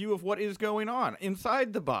 10,000-foot view of what is going on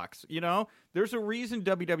inside the box. You know, there's a reason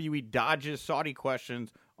WWE dodges Saudi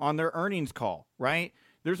questions on their earnings call, right?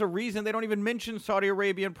 There's a reason they don't even mention Saudi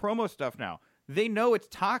Arabian promo stuff now. They know it's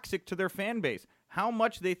toxic to their fan base. How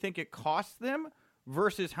much they think it costs them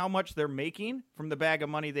versus how much they're making from the bag of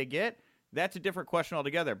money they get, that's a different question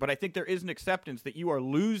altogether. But I think there is an acceptance that you are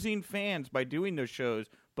losing fans by doing those shows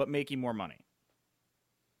but making more money.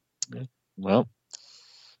 Yeah. Well,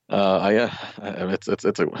 it's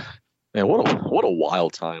a man. What a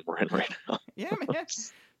wild time we're in right now. Yeah, man.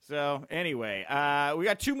 So anyway, we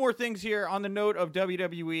got two more things here on the note of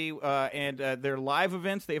WWE and their live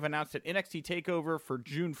events. They've announced an NXT Takeover for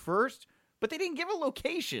June 1st, but they didn't give a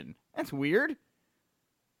location. That's weird.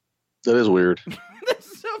 That is weird. I've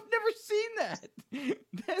never seen that.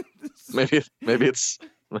 Maybe it's.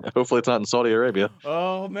 Hopefully it's not in Saudi Arabia.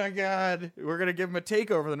 Oh, my God. We're going to give him a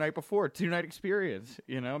takeover the night before. 2-night experience.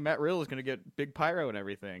 You know, Matt Riddle is going to get big pyro and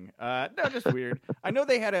everything. No, just weird. I know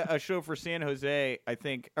they had a show for San Jose, I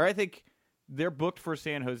think they're booked for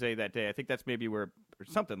San Jose that day. I think that's maybe where, or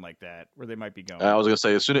something like that, where they might be going. I was going to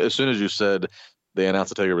say, as soon as you said they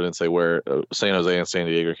announced the takeover, didn't say where, San Jose and San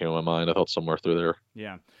Diego came to my mind. I thought somewhere through there.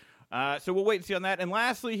 Yeah. So we'll wait and see on that. And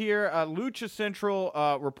lastly here, Lucha Central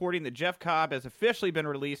reporting that Jeff Cobb has officially been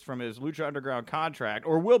released from his Lucha Underground contract,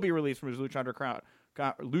 or will be released from his Lucha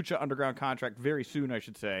Underground contract very soon, I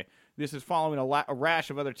should say. This is following a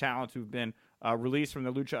rash of other talents who've been released from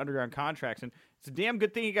the Lucha Underground contracts. And it's a damn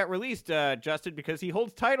good thing he got released, Justin, because he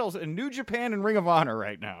holds titles in New Japan and Ring of Honor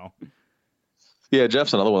right now. Yeah,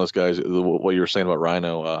 Jeff's another one of those guys. What you were saying about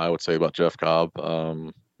Rhino, I would say about Jeff Cobb.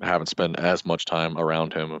 I haven't spent as much time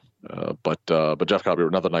around him, but Jeff Cobb,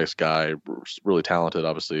 another nice guy, really talented.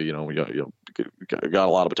 Obviously, you know, got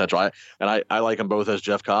a lot of potential. I like him both as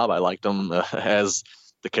Jeff Cobb. I liked him as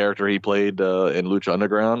the character he played in Lucha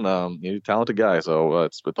Underground. He's a talented guy. So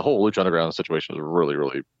but the whole Lucha Underground situation is really,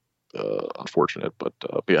 really unfortunate. But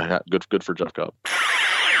yeah, good for Jeff Cobb.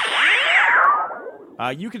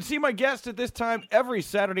 You can see my guest at this time every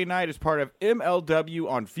Saturday night as part of MLW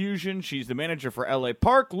on Fusion. She's the manager for LA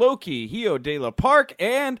Park, Loki, Hio de la Park,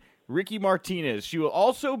 and Ricky Martinez. She will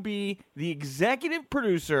also be the executive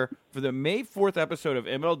producer for the May 4th episode of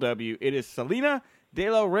MLW. It is Salina de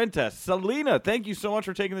la Renta. Salina, thank you so much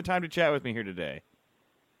for taking the time to chat with me here today.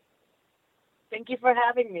 Thank you for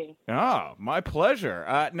having me. Oh, my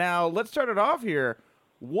pleasure. Now, let's start it off here.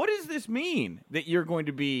 What does this mean that you're going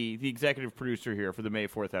to be the executive producer here for the May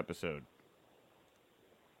 4th episode?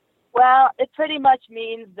 Well, it pretty much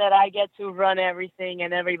means that I get to run everything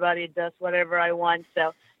and everybody does whatever I want.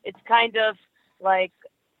 So it's kind of like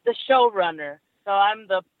the showrunner. So I'm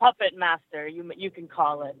the puppet master, you can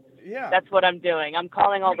call it. Yeah. That's what I'm doing. I'm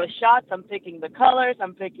calling all the shots. I'm picking the colors.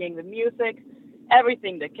 I'm picking the music,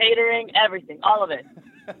 everything, the catering, everything, all of it.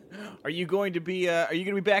 Are you going to be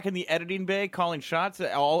back in the editing bay calling shots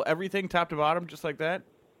at everything top to bottom just like that?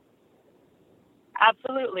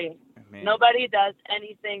 Absolutely. Man. Nobody does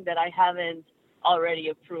anything that I haven't already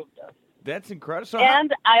approved of. That's incredible. So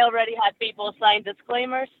I already had people sign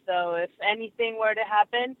disclaimers, so if anything were to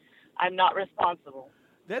happen, I'm not responsible.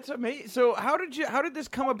 That's amazing. So how did this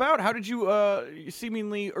come about? How did you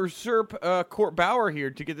seemingly usurp Court Bauer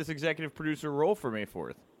here to get this executive producer role for May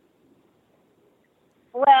 4th?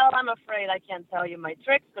 Well, I'm afraid I can't tell you my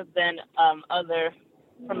tricks, because then other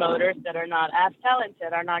promoters that are not as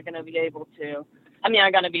talented are not going to be able to. I'm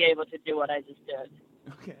going to be able to do what I just did.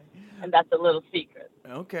 Okay. And that's a little secret.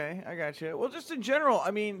 Okay, I got you. Well, just in general,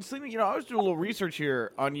 I mean, Selena, I was doing a little research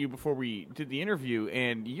here on you before we did the interview,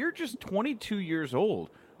 and you're just 22 years old.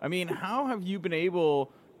 I mean, how have you been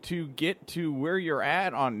able to get to where you're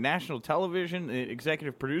at on national television, the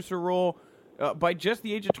executive producer role? By just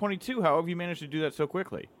the age of 22, how have you managed to do that so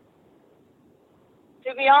quickly? To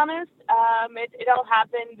To be honest, it all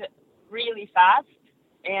happened really fast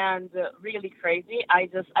and really crazy. I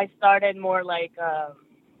started more like I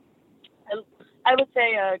would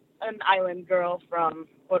say an island girl from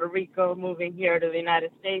Puerto Rico moving here to the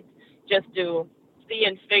United States just to see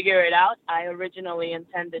and figure it out. I originally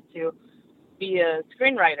intended to be a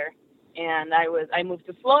screenwriter, and I moved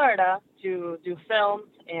to Florida to do films,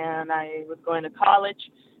 and I was going to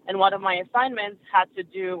college, and one of my assignments had to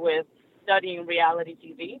do with studying reality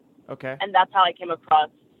TV. Okay. And that's how I came across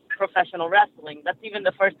professional wrestling. That's even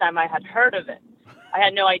the first time I had heard of it. I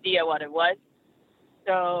had no idea what it was.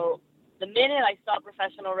 So the minute I saw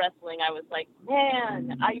professional wrestling, I was like,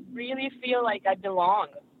 man, I really feel like I belong.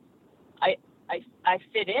 I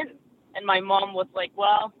fit in. And my mom was like,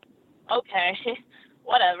 well, okay,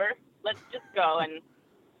 whatever. Let's just go and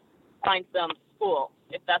find some school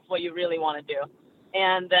if that's what you really want to do.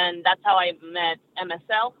 And then that's how I met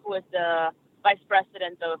MSL, who is the vice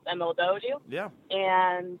president of MLW. Yeah.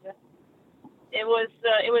 And it was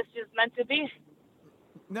just meant to be.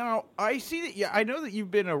 Now, I see that. Yeah, I know that you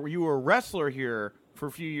were a wrestler here for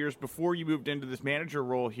a few years before you moved into this manager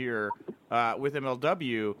role here with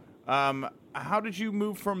MLW. How did you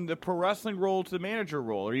move from the pro wrestling role to the manager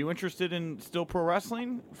role? Are you interested in still pro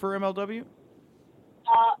wrestling for MLW?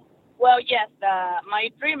 Well, yes. My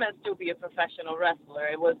dream is to be a professional wrestler.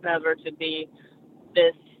 It was never to be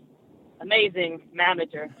this amazing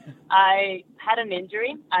manager. I had an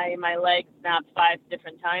injury. My leg snapped 5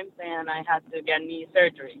 different times, and I had to get knee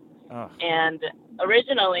surgery. Oh. And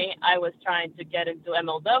originally, I was trying to get into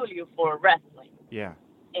MLW for wrestling. Yeah.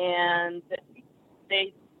 And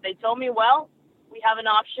they told me, well, we have an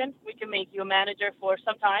option. We can make you a manager for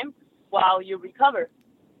some time while you recover.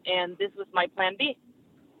 And this was my plan B.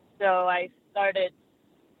 So I started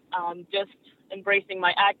just embracing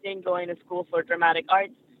my acting, going to school for dramatic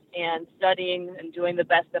arts, and studying and doing the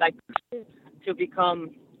best that I could to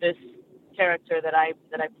become this character that I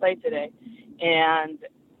play today. And,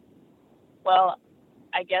 well,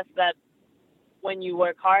 I guess that when you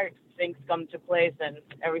work hard, things come to place and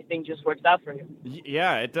everything just works out for you.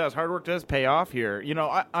 Yeah, it does. Hard work does pay off here.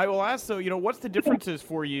 I will ask, though, what's the differences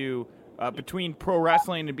for you between pro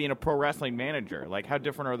wrestling and being a pro wrestling manager? Like, how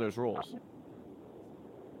different are those roles?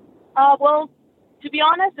 Well, to be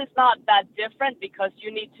honest, it's not that different because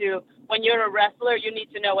when you're a wrestler, you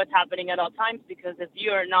need to know what's happening at all times, because if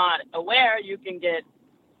you're not aware, you can get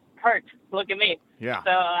hurt. Look at me. Yeah.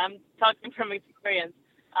 So I'm talking from experience.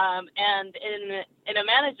 And in a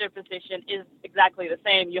manager position is exactly the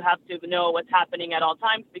same. You have to know what's happening at all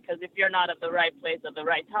times, because if you're not at the right place at the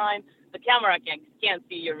right time, the camera can't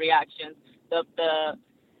see your reactions.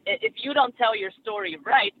 If you don't tell your story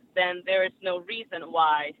right, then there is no reason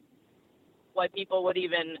why people would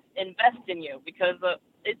even invest in you, because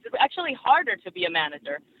it's actually harder to be a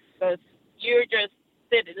manager because you're just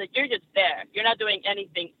there. You're not doing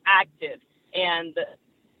anything active. And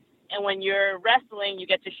when you're wrestling, you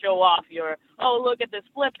get to show off look at this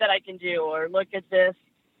flip that I can do, or look at this,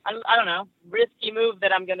 I don't know, risky move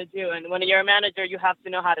that I'm going to do. And when you're a manager, you have to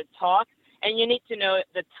know how to talk, and you need to know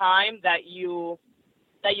the time that you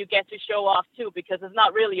get to show off too, because it's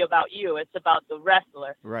not really about you. It's about the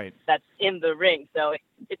wrestler Right. that's in the ring. So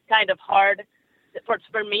it's kind of hard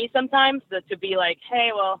for me sometimes to be like,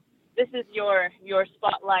 hey, well, this is your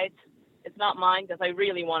spotlight. It's not mine, because I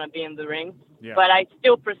really want to be in the ring. Yeah. But I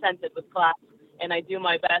still present it with class, and I do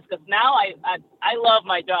my best, because now I love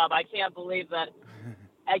my job. I can't believe that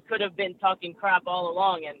I could have been talking crap all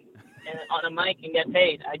along and on a mic and get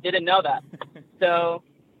paid. I didn't know that. So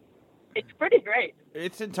it's pretty great.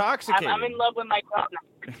 It's intoxicating. I'm in love with my job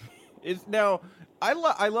now. I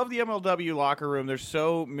love the MLW locker room. There's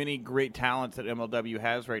so many great talents that MLW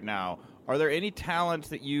has right now. Are there any talents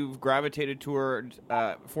that you've gravitated toward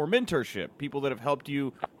for mentorship, people that have helped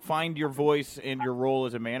you find your voice and your role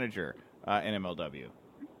as a manager in MLW?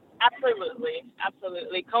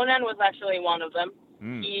 Absolutely. Conan was actually one of them.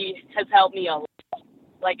 He has helped me a lot.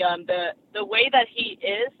 Like the way that he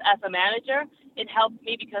is as a manager, it helps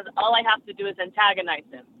me because all I have to do is antagonize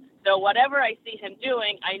him. So whatever I see him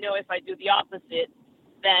doing, I know if I do the opposite,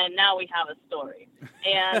 then now we have a story.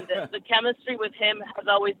 And the chemistry with him has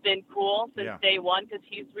always been cool since day one, because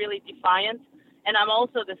he's really defiant, and I'm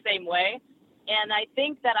also the same way. And I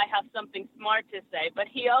think that I have something smart to say, but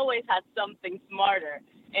he always has something smarter,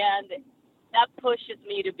 and that pushes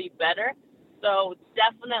me to be better. So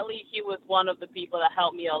definitely he was one of the people that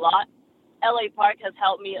helped me a lot. LA Park has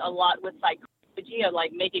helped me a lot with psychology, of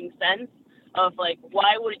like making sense of like,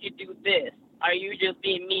 why would you do this? Are you just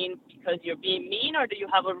being mean because you're being mean, or do you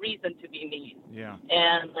have a reason to be mean? Yeah.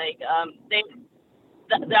 And like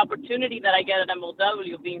the opportunity that I get at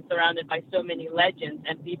MLW, being surrounded by so many legends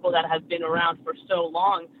and people that have been around for so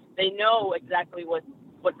long, they know exactly what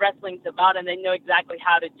wrestling's about, and they know exactly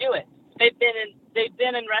how to do it. They've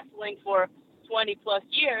been in wrestling for 20 plus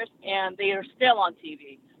years, and they are still on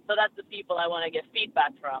TV. So that's the people I want to get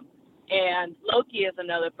feedback from. And Loki is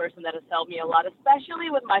another person that has helped me a lot, especially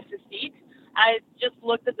with my physique. I just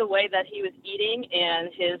looked at the way that he was eating and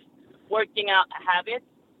his working out habits,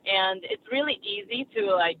 and it's really easy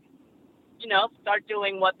to, like, you know, start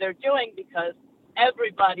doing what they're doing because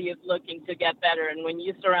everybody is looking to get better. And when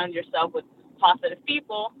you surround yourself with positive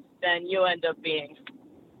people, then you end up being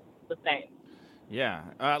the same. Yeah,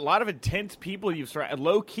 a lot of intense people you've surrounded.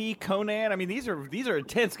 Low-key, Conan. I mean, these are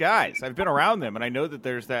intense guys. I've been around them, and I know that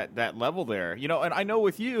there's that level there. You know, and I know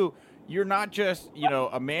with you, you're not just, you know,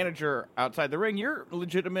 a manager outside the ring. You're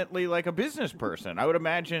legitimately like a business person. I would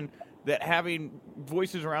imagine that having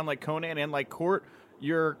voices around like Conan and like Court,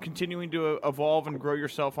 you're continuing to evolve and grow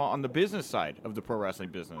yourself on the business side of the pro wrestling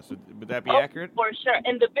business. Would that be accurate? For sure.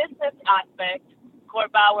 In the business aspect,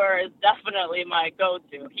 Court Bauer is definitely my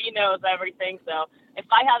go-to. He knows everything, so if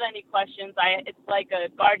I have any questions, it's like a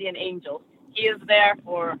guardian angel. He is there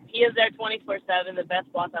 24/7. The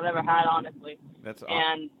best boss I've ever had, honestly. That's awesome.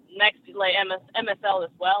 And next, like MSL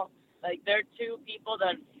as well. Like, they're two people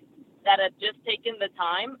that have just taken the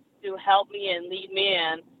time to help me and lead me,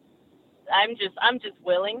 and I'm just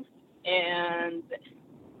willing. And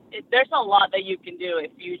there's a lot that you can do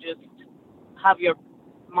if you just have your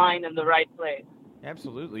mind in the right place.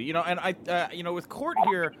 Absolutely. You know, and with Court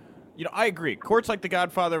here, you know, I agree. Court's like the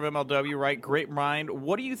godfather of MLW, right? Great mind.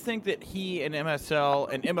 What do you think that he and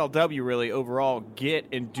MSL and MLW really overall get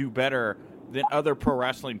and do better than other pro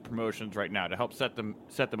wrestling promotions right now to help set them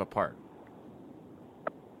apart?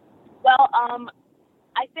 Well,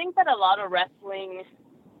 I think that a lot of wrestling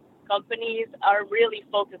companies are really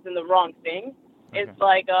focused on the wrong thing. Okay. It's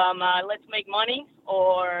like, let's make money,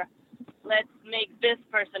 or let's make this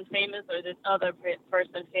person famous or this other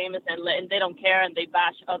person famous, and they don't care, and they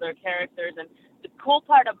bash other characters. And the cool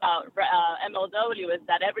part about MLW is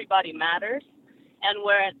that everybody matters, and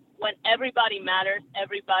when everybody matters,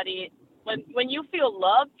 when you feel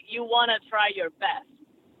loved, you want to try your best,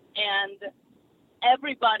 and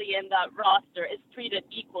everybody in that roster is treated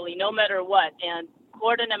equally, no matter what. And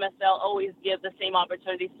Court and MSL always give the same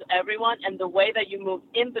opportunities to everyone, and the way that you move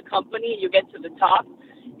in the company, you get to the top,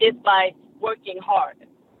 is by working hard.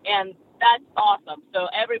 And that's awesome. So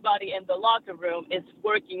everybody in the locker room is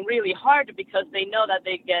working really hard because they know that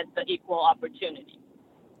they get the equal opportunity.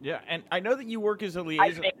 Yeah, and I know that you work as a liaison.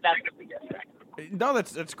 I think that's the difference. No,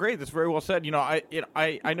 that's great. That's very well said. You know,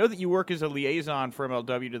 I know that you work as a liaison for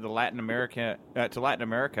MLW to Latin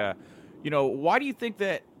America. You know, why do you think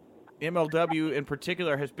that MLW in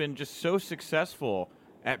particular has been just so successful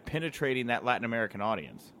at penetrating that Latin American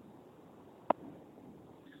audience?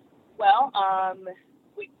 Well,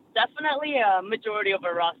 we definitely a majority of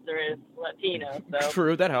our roster is Latino. So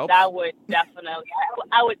true, that helps. That would definitely.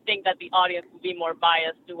 I would think that the audience would be more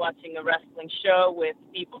biased to watching a wrestling show with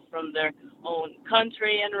people from their own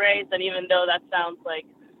country and race. And even though that sounds like,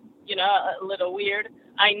 you know, a little weird,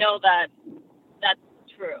 I know that that's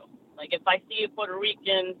true. Like, if I see a Puerto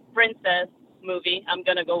Rican princess movie, I'm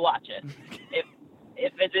gonna go watch it.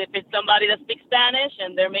 If it's somebody that speaks Spanish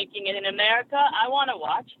and they're making it in America, I want to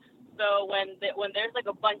watch. So when there's like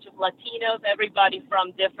a bunch of Latinos, everybody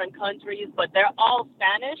from different countries, but they're all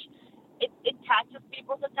Spanish, it catches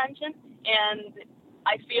people's attention. And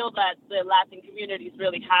I feel that the Latin community is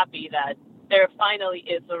really happy that there finally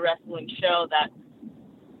is a wrestling show that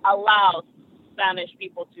allows Spanish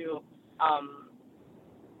people to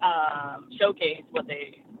showcase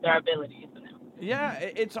their abilities. Yeah,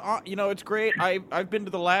 it's great. I've been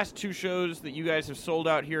to the last two shows that you guys have sold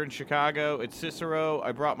out here in Chicago. At Cicero,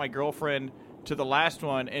 I brought my girlfriend to the last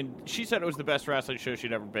one, and she said it was the best wrestling show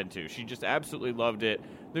she'd ever been to. She just absolutely loved it.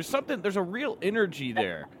 There's a real energy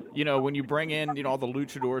there, you know, when you bring in, you know, all the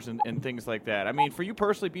luchadors and things like that. I mean, for you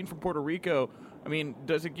personally, being from Puerto Rico, I mean,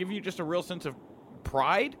 does it give you just a real sense of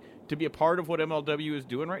pride to be a part of what MLW is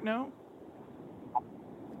doing right now?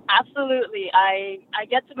 Absolutely. I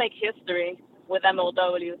get to make history with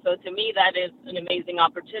MLW, so to me that is an amazing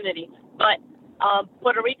opportunity. But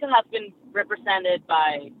Puerto Rico has been represented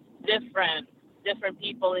by different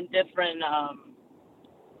people in different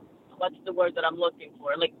what's the word that I'm looking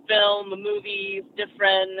for? Like film, movies,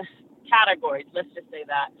 different categories. Let's just say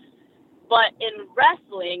that. But in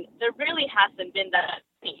wrestling, there really hasn't been that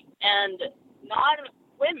many, and not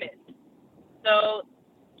women. So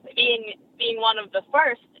being one of the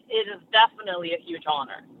first, it is definitely a huge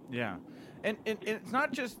honor. Yeah. And it's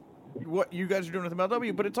not just what you guys are doing with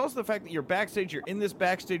MLW, but it's also the fact that you're backstage, you're in this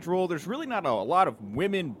backstage role. There's really not a lot of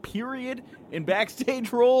women, period, in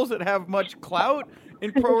backstage roles that have much clout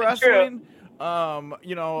in pro wrestling.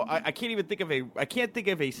 I can't even think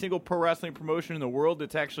of a single pro wrestling promotion in the world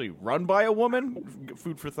that's actually run by a woman.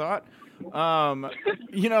 Food for thought. Oh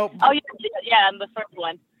yeah, I'm the first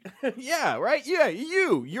one. Yeah, right. Yeah,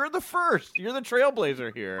 you're the first. You're the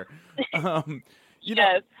trailblazer here.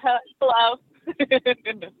 Yes. Hello.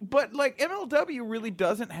 But like MLW really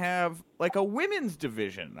doesn't have like a women's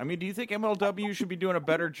division. I mean, do you think MLW should be doing a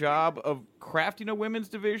better job of crafting a women's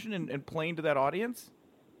division and playing to that audience?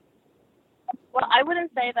 Well, I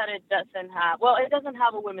wouldn't say that it doesn't have. Well, it doesn't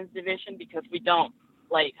have a women's division because we don't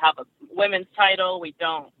like have a women's title. We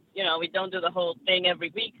don't do the whole thing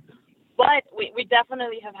every week. But we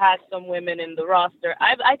definitely have had some women in the roster.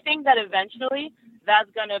 I think that eventually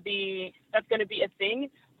that's gonna be a thing.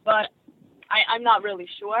 But I'm not really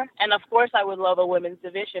sure. And of course, I would love a women's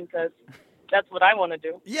division because that's what I want to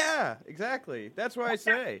do. Yeah, exactly. That's why I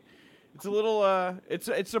say. It's a little,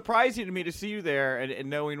 it's surprising to me to see you there and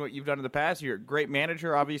knowing what you've done in the past. You're a great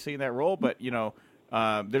manager, obviously, in that role, but,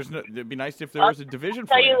 it'd be nice if there was a division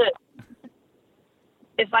for you.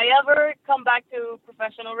 If I ever come back to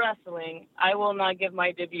professional wrestling, I will not give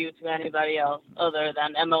my debut to anybody else other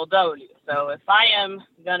than MLW. So if I am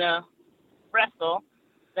going to wrestle,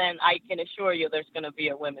 then I can assure you there's going to be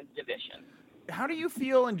a women's division. How do you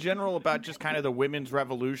feel in general about just kind of the women's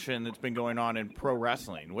revolution that's been going on in pro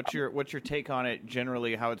wrestling? What's your take on it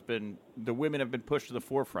generally, how it's been, the women have been pushed to the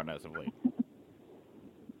forefront as of late?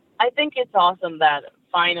 I think it's awesome that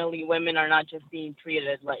finally women are not just being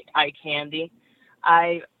treated like eye candy.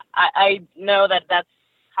 I know that that's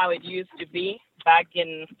how it used to be back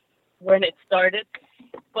in when it started,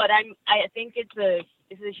 but I think it's a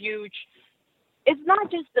huge, it's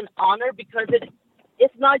not just an honor because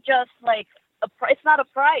it's not just like it's not a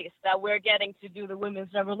prize that we're getting to do the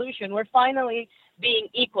women's revolution. We're finally being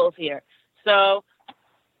equals here. So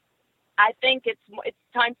I think it's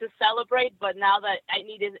time to celebrate. But now that I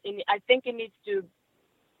think it needs to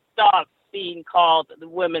stop being called the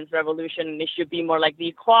women's revolution, and it should be more like the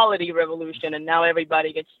equality revolution. And now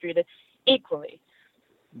everybody gets treated equally.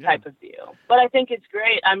 Type of deal. But I think it's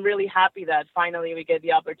great. I'm really happy that finally we get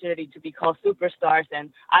the opportunity to be called superstars and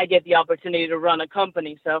I get the opportunity to run a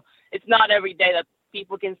company. So it's not every day that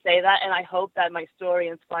people can say that, and I hope that my story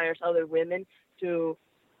inspires other women to,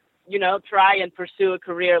 try and pursue a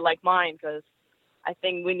career like mine, because I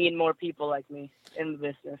think we need more people like me in the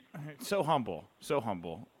business. So humble.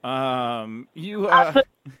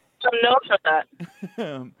 Some notes for that.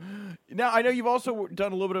 Now, I know you've also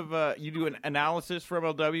done a little bit of, you do an analysis for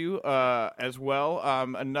MLW as well.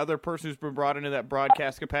 Another person who's been brought into that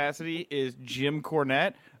broadcast capacity is Jim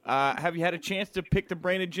Cornette. Have you had a chance to pick the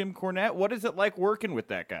brain of Jim Cornette? What is it like working with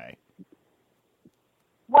that guy?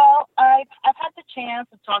 Well, I've had the chance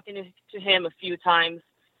of talking to him a few times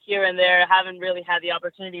here and there. I haven't really had the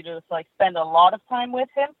opportunity to spend a lot of time with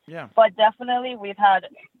him. Yeah. But definitely we've had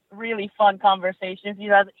really fun conversations. He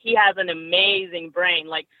has an amazing brain.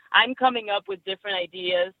 Like, I'm coming up with different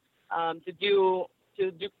ideas to do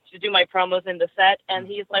my promos in the set, and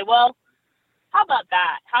he's like, well, how about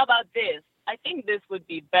that? How about this? I think this would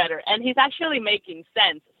be better. And he's actually making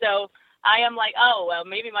sense. So I am like, oh, well,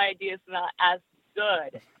 maybe my idea is not as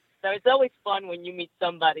good. So it's always fun when you meet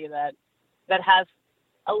somebody that has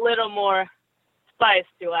a little more spice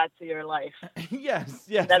to add to your life. Yes.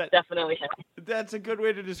 That's definitely him. That's a good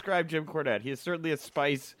way to describe Jim Cornette. He is certainly a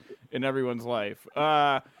spice in everyone's life.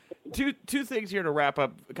 Two things here to wrap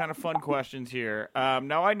up. Kind of fun questions here.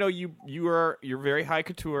 Now I know you're very high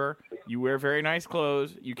couture. You wear very nice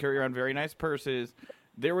clothes. You carry around very nice purses.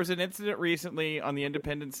 There was an incident recently on the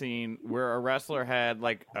independent scene where a wrestler had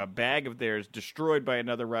like a bag of theirs destroyed by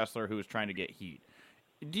another wrestler who was trying to get heat.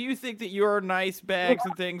 Do you think that your nice bags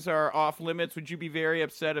and things are off limits? Would you be very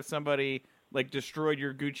upset if somebody like destroyed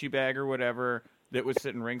your Gucci bag or whatever that was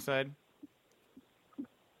sitting ringside?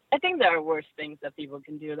 I think there are worse things that people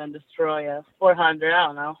can do than destroy a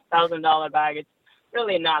 $1,000 bag. It's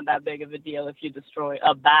really not that big of a deal if you destroy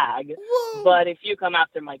a bag. Whoa. But if you come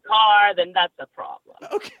after my car, then that's a problem.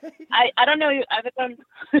 Okay. I don't know. I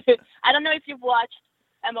don't know if you've watched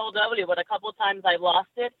MLW, but a couple of times I lost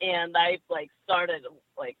it, and I started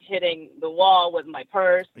hitting the wall with my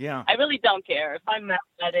purse. Yeah. I really don't care if I'm mad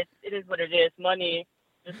at it. It is what it is. Money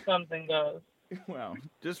just comes and goes. Well,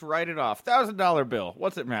 just write it off. $1,000 bill.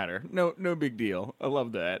 What's it matter? No big deal. I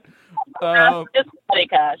love that. Just petty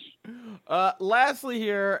cash. Lastly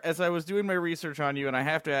here, as I was doing my research on you, and I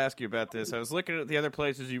have to ask you about this, I was looking at the other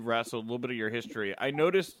places you've wrestled, a little bit of your history. I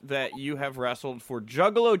noticed that you have wrestled for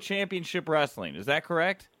Juggalo Championship Wrestling. Is that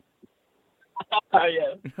correct? Oh,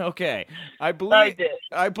 yeah. Okay. I did.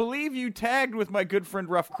 I believe you tagged with my good friend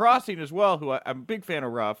Rough Crossing as well, who I'm a big fan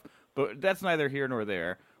of Rough, but that's neither here nor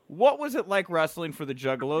there. What was it like wrestling for the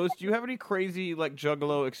Juggalos? Do you have any crazy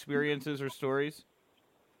Juggalo experiences or stories?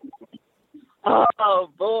 Oh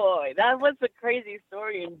boy, that was a crazy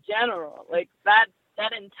story in general. That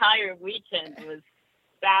entire weekend was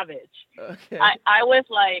savage. Okay. I was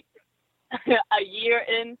a year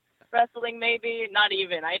in wrestling, maybe not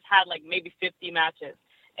even. I'd had maybe 50 matches,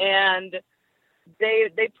 and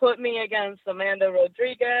they put me against Amanda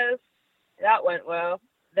Rodriguez. That went well.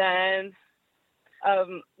 Then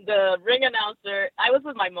the ring announcer, I was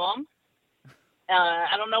with my mom.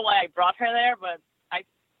 I don't know why I brought her there, but I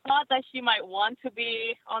thought that she might want to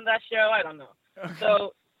be on that show. I don't know.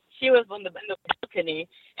 So she was in the balcony,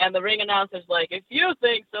 and the ring announcer's like, if you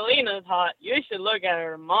think Selina's hot, you should look at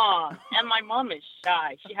her mom. And my mom is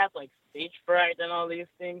shy. She has stage fright and all these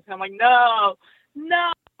things. I'm like, no. And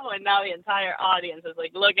now the entire audience is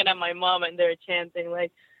looking at my mom, and they're chanting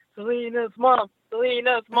Selina's mom.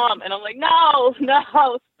 And I'm like, no,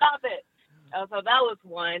 stop it. So that was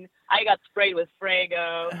one. I got sprayed with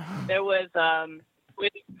Frago. There was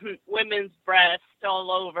with women's breasts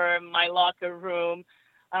all over my locker room.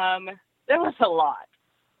 There was a lot.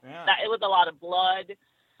 Yeah. It was a lot of blood.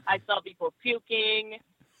 I saw people puking.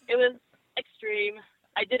 It was extreme.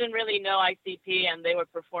 I didn't really know ICP, and they were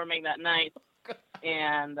performing that night.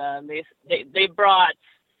 And they brought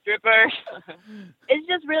strippers. It's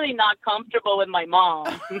just really not comfortable with my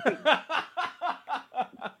mom.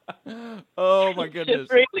 Oh my goodness!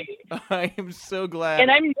 Just really. I am so glad. And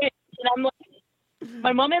I'm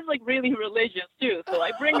my mom is really religious too, so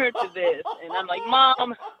I bring her to this, and I'm like,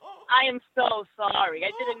 Mom, I am so sorry.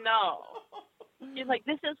 I didn't know. She's like,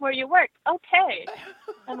 this is where you work. Okay.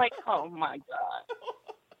 I'm like, oh my God.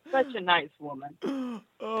 Such a nice woman.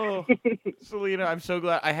 Oh, Selina, I'm so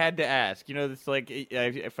glad. I had to ask. It's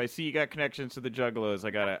if I see you got connections to the Juggalos,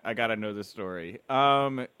 I gotta know the story.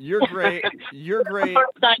 You're great. You're great. The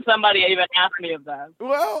first time somebody even asked me of that.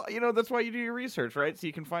 Well, that's why you do your research, right? So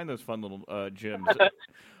you can find those fun little gems. Yeah,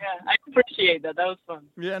 I appreciate that. That was fun.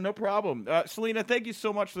 Yeah, no problem. Selina, thank you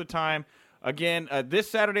so much for the time. Again, this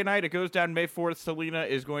Saturday night, it goes down May 4th. Selina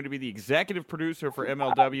is going to be the executive producer for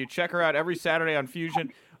MLW. Check her out every Saturday on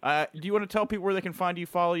Fusion. Do you want to tell people where they can find you,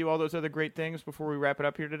 follow you, all those other great things before we wrap it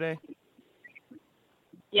up here today?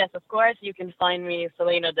 Yes, of course. You can find me,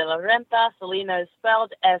 Selina De La Renta. Selina is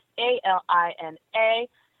spelled Salina.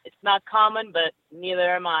 It's not common, but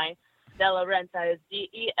neither am I. De La Renta is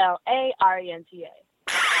DeLarenta.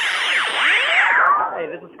 Hey,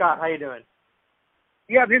 this is Scott. How you doing?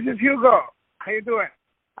 Yeah, this is Hugo. How you doing?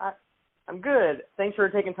 I'm good. Thanks for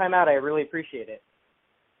taking time out. I really appreciate it.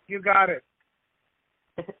 You got it.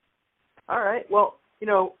 All right. Well,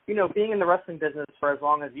 being in the wrestling business for as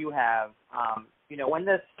long as you have, when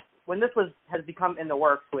this has become in the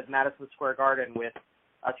works with Madison Square Garden, with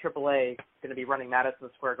AAA going to be running Madison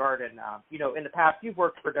Square Garden, in the past you've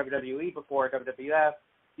worked for WWE before, WWF.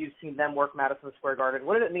 You've seen them work Madison Square Garden.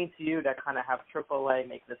 What did it mean to you to kind of have AAA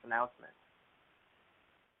make this announcement?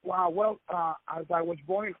 Wow. Well, as I was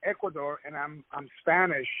born in Ecuador and I'm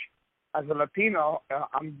Spanish, as a Latino,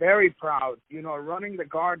 I'm very proud. Running the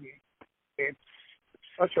Garden, it's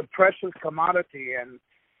such a precious commodity, and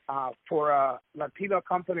for a Latino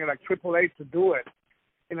company like AAA to do it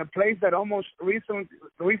in a place that almost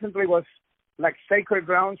recently was like sacred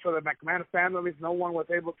grounds for the McMahon families, no one was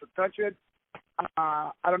able to touch it.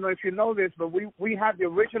 I don't know if you know this, but we had the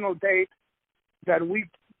original date that we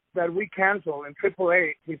canceled in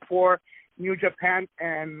AAA before New Japan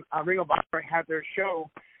and Ring of Honor had their show,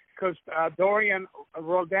 because Dorian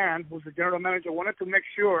Roldan, who's the general manager, wanted to make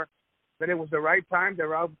sure that it was the right time, the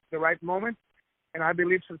right moment, and I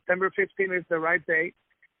believe September 15th is the right date.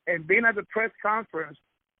 And being at the press conference,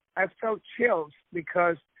 I felt chills,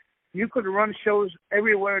 because you could run shows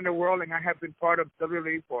everywhere in the world, and I have been part of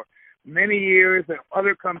WWE for many years, and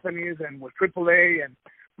other companies, and with AAA and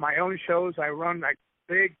my own shows. I run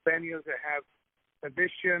big venues that have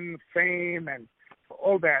tradition, fame, and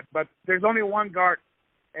all that. But there's only one Garden,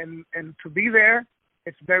 and to be there,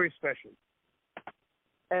 it's very special.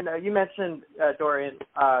 And you mentioned, Dorian,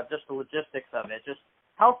 just the logistics of it. Just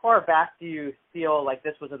how far back do you feel like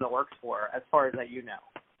this was in the works for, as far as that you know?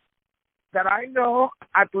 That I know,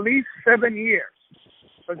 at least 7 years.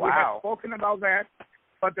 But we have spoken about that.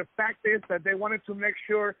 But the fact is that they wanted to make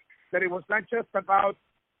sure that it was not just about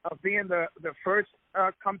being the first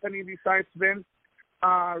company besides Vince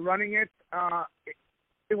running it.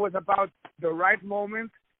 It was about the right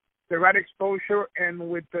moment, the right exposure, and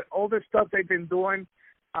with all the stuff they've been doing,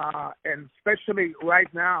 and especially right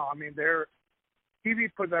now, I mean, their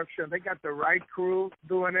TV production, they got the right crew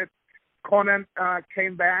doing it. Conan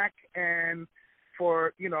came back, and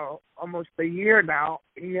for, almost a year now,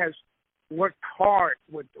 he has worked hard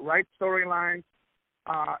with the right storylines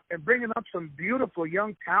and bringing up some beautiful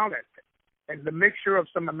young talent and the mixture of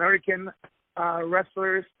some American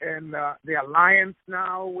wrestlers and the alliance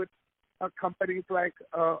now with companies like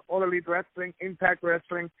All Elite Wrestling, Impact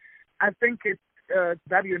Wrestling. I think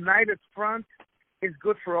that united front is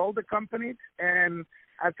good for all the companies, and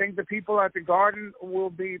I think the people at the Garden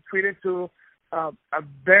will be treated to a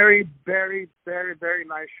very, very, very, very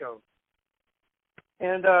nice show.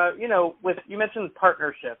 And, you mentioned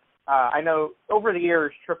partnerships. I know over the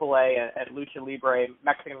years, AAA and Lucha Libre,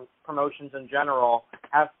 Mexican promotions in general,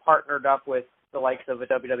 have partnered up with the likes of a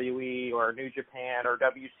WWE or New Japan or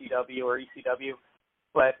WCW or ECW.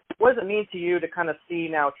 But what does it mean to you to kind of see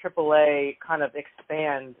now AAA kind of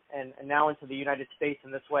expand and now into the United States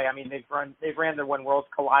in this way? I mean, they've ran their When Worlds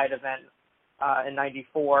Collide event in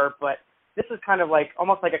 '94, but this is kind of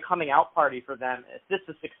almost like a coming out party for them. If this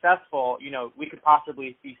is successful, we could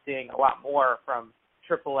possibly be seeing a lot more from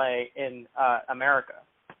AAA in America.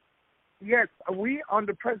 Yes, we on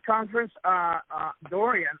the press conference,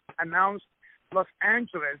 Dorian announced Los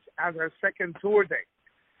Angeles as our second tour date.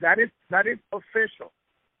 That is official,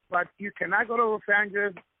 but you cannot go to Los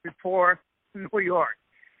Angeles before New York.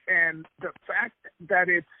 And the fact that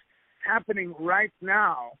it's happening right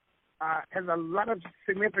now has a lot of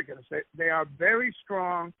significance. They are very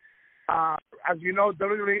strong. As you know,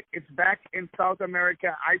 WWE is back in South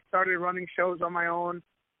America. I started running shows on my own,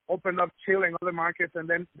 opened up Chile and other markets, and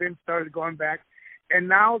then started going back. And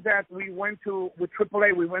now that with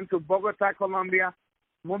AAA, we went to Bogota, Colombia,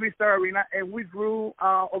 Movistar Arena, and we drew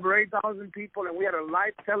over 8,000 people, and we had a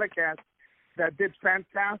live telecast that did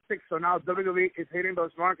fantastic. So now WWE is hitting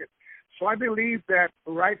those markets. So I believe that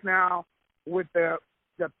right now, with the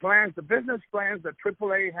plans, the business plans that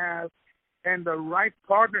AAA has, and the right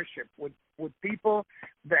partnership with people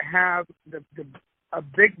that have a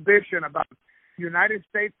big vision about United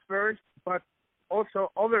States first, but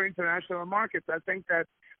also other international markets. I think that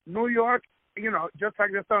New York, just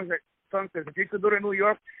like the song says, if you could do it in New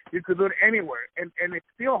York, you could do it anywhere. And it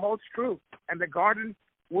still holds true. And the Garden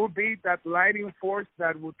will be that lighting force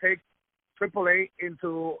that will take AAA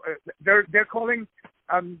into, they're calling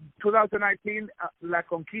 2019 La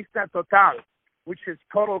Conquista Total, which is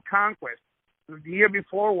total conquest. The year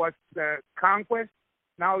before was the Conquest.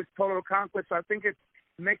 Now it's Total Conquest. So I think it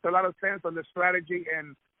makes a lot of sense on the strategy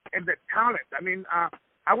and the talent. I mean,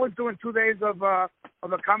 I was doing 2 days of a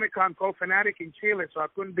Comic-Con called Fanatic in Chile, so I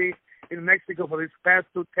couldn't be in Mexico for these past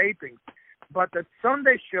 2 tapings. But the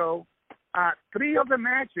Sunday show, 3 of the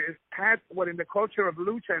matches had what in the culture of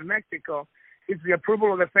lucha in Mexico is the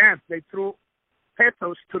approval of the fans. They threw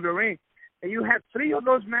pesos to the ring. And you had 3 of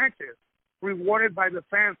those matches rewarded by the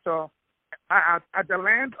fans. So at the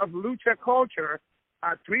land of lucha culture,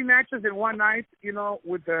 3 matches in one night,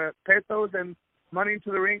 with the pesos and money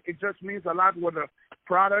into the ring, it just means a lot with the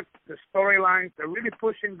product, the storylines. They're really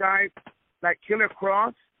pushing guys like Killer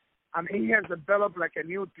Cross. He has developed like a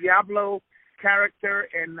new Diablo character,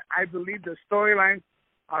 and I believe the storylines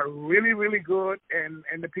are really, really good. And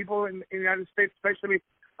the people in the United States, especially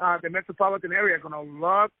the metropolitan area, are going to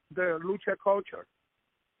love the lucha culture.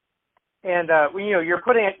 And when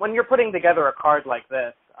you're putting together a card like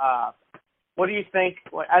this, what do you think?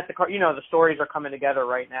 As the card, the stories are coming together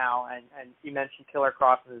right now, and you mentioned Killer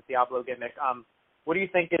Cross and his Diablo gimmick. What do you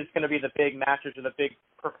think is going to be the big matches or the big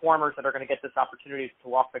performers that are going to get this opportunity to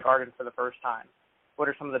walk the Garden for the first time? What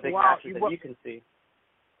are some of the big matches that you can see?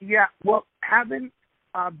 Yeah, well, having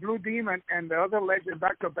Blue Demon and the other legend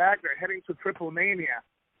back-to-back, they're heading to Triple Mania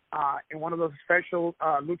in one of those special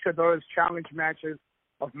Luchadores Challenge matches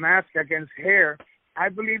of Mask against Hair. I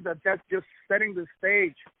believe that that's just setting the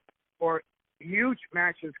stage for huge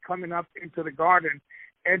matches coming up into the Garden.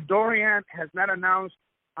 And Dorian has not announced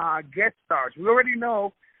guest stars. We already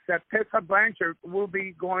know that Tessa Blanchard will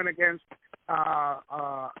be going against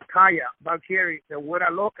Kaya Valkyrie, the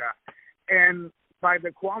Huera Loca. And by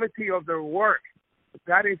the quality of their work,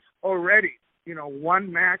 that is already,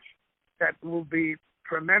 one match that will be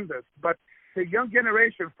tremendous. But the young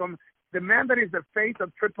generation, from the man that is the face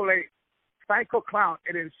of AAA, Psycho Clown,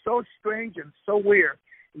 it is so strange and so weird.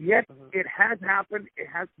 Yet it has happened. It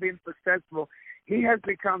has been successful. he has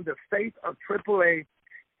become the face of AAA.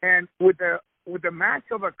 And with the mask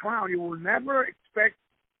of a clown, you will never expect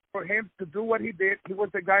for him to do what he did. He was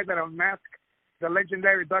the guy that unmasked the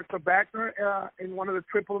legendary Dr. Wagner in one of the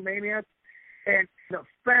Triple Manias. And the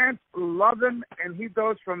fans love him, and he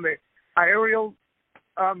goes from the aerial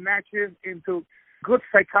matches into good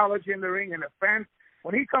psychology in the ring. And the fans,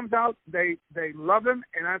 when he comes out, they love him,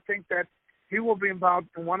 and I think that he will be involved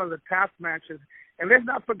in one of the task matches. And let's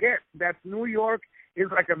not forget that New York is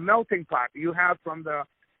like a melting pot. You have from the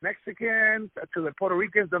Mexicans to the Puerto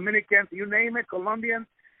Ricans, Dominicans, you name it, Colombians.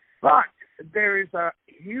 But there is a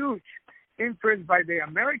huge interest by the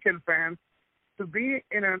American fans to be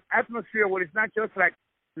in an atmosphere where it's not just like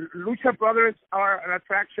Lucha Brothers are an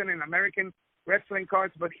attraction in American wrestling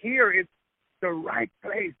cards, but here it's the right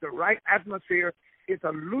place, the right atmosphere. It's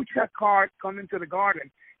a Lucha card coming to the Garden.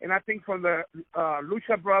 And I think from the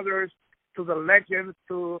Lucha Brothers to the Legends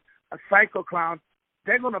to a Psycho Clown,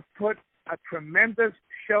 they're going to put a tremendous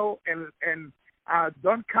show, and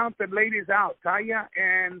don't count the ladies out. Taya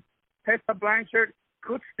and Tessa Blanchard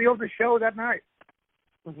could steal the show that night.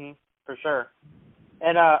 For sure.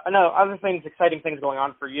 And I know other things, exciting things going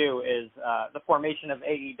on for you is the formation of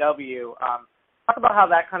AEW. Talk about how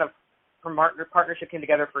that kind of partnership came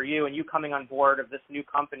together for you and you coming on board of this new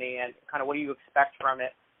company, and kind of what do you expect from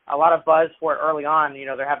it? A lot of buzz for it early on. You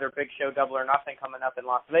know, they have their big show, Double or Nothing, coming up in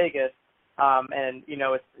Las Vegas. And, you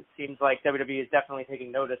know, it seems like WWE is definitely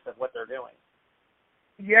taking notice of what they're doing.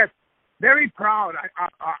 Yes, very proud.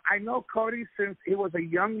 I know Cody since he was a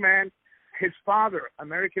young man. His father,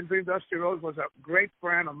 American Dream Dusty Rhodes, was a great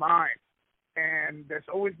friend of mine. And there's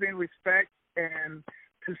always been respect. And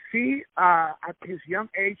to see at his young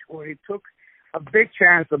age where he took a big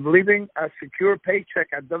chance of leaving a secure paycheck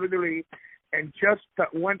at WWE and just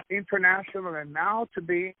went international, and now to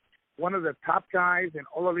be one of the top guys in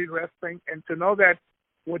All Elite Wrestling, and to know that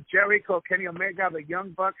with Jericho, Kenny Omega, the Young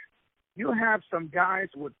Bucks, you have some guys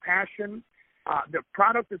with passion. The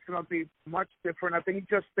product is going to be much different. I think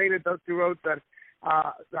he just stated, Dusty Rhodes,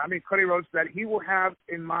 Cody Rhodes, that he will have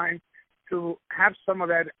in mind to have some of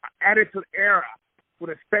that Attitude Era with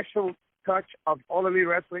a special touch of All Elite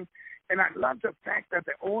Wrestling. And I love the fact that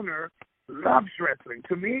the owner loves wrestling.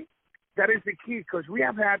 To me, that is the key, because we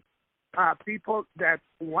have had people that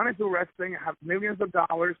want to do wrestling, have millions of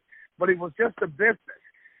dollars, but it was just a business.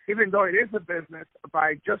 Even though it is a business,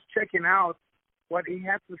 by just checking out what he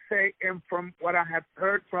had to say, and from what I have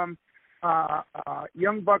heard from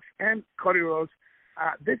Young Bucks and Cody Rhodes,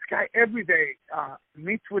 this guy every day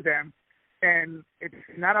meets with them, and it's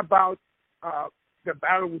not about the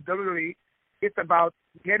battle with WWE. It's about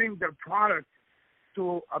getting their product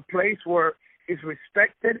to a place where it's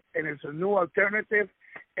respected and it's a new alternative.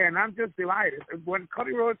 And I'm just delighted. When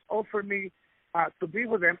Cody Rhodes offered me to be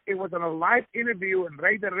with them, it was on a live interview in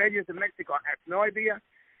Rey de Reyes in Mexico. I had no idea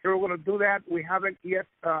they were going to do that. We haven't yet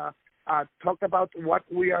talked about what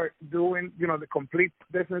we are doing, you know, the complete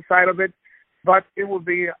business side of it. But it will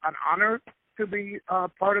be an honor to be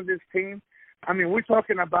part of this team. I mean, we're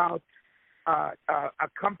talking about a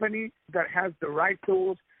company that has the right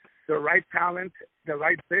tools, the right talent, the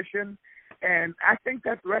right vision. And I think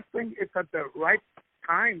that wrestling is at the right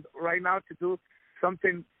time right now to do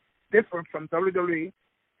something different from WWE,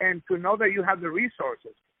 and to know that you have the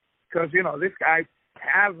resources. Because, you know, this guy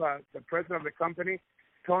have the president of the company,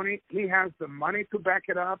 Tony, he has the money to back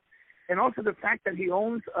it up. And also the fact that he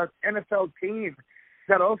owns an NFL team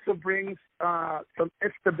that also brings some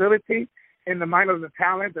stability in the mind of the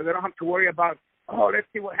talent, that they don't have to worry about, let's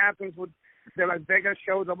see what happens with the Las Vegas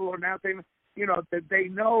show, Double or Nothing. You know, that they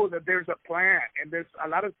know that there's a plan, and there's a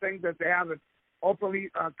lot of things that they haven't openly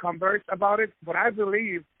conversed about it. But I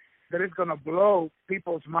believe that it's going to blow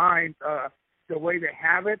people's minds the way they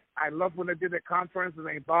have it. I love when they did the conference and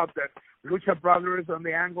they involved the Lucha Brothers on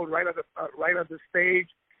the angle right at the stage,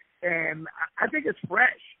 and I think it's fresh,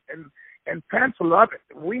 and fans love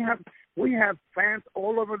it. We have fans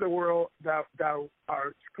all over the world that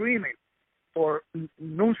are screaming for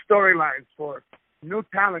new storylines, for new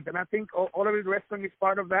talent, and I think All Elite Wrestling is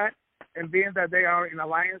part of that. And being that they are in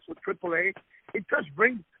alliance with AAA, it just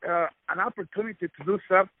brings an opportunity to do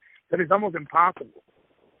stuff that is almost impossible.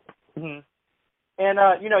 Mm-hmm. And,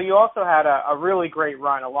 you know, you also had a really great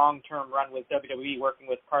run, a long-term run with WWE, working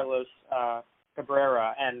with Carlos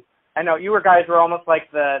Cabrera. And I know you guys were almost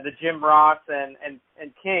like the Jim Ross and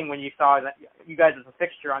King when you saw that you guys as a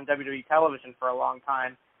fixture on WWE television for a long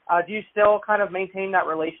time. Do you still kind of maintain that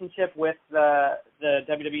relationship with the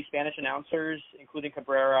WWE Spanish announcers, including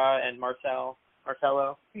Cabrera and Marcelo?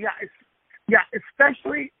 Yeah,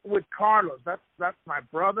 especially with Carlos. That's my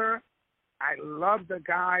brother. I love the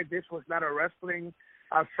guy. This was not a wrestling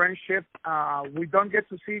friendship. We don't get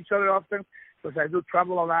to see each other often because I do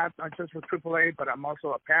travel a lot, not just for AAA, but I'm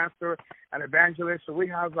also a pastor, an evangelist. So we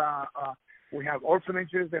have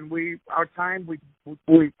orphanages, and I'm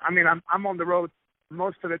on the road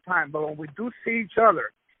most of the time. But when we do see each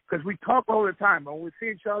other, because we talk all the time, but when we see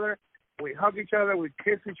each other, we hug each other, we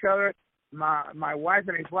kiss each other. My wife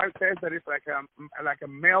and his wife says that it's like a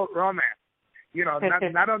male romance. You know,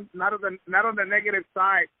 not on the negative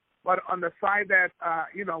side, but on the side that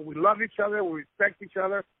we love each other, we respect each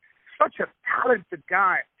other. Such a talented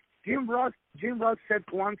guy. Jim Ross said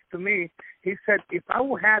once to me, he said, if I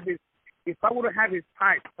would have his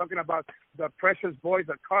pipes, talking about the precious voice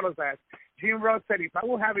that Carlos has, Jim Ross said, if I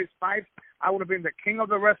would have his pipes, I would have been the king of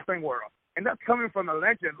the wrestling world. And that's coming from a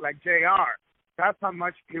legend like JR. That's how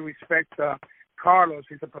much he respects Carlos.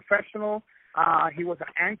 He's a professional. He was an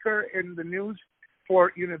anchor in the news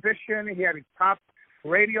for Univision. He had his top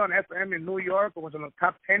radio and FM in New York. It was on the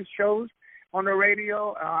top 10 shows on the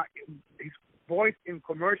radio. His voice in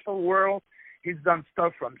commercial world. He's done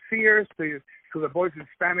stuff from Sears to the voice in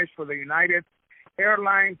Spanish for the United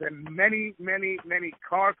Airlines and many, many, many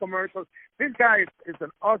car commercials. This guy is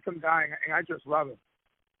an awesome guy, and I just love him.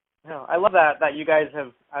 No, I love that you guys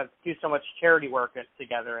have do so much charity work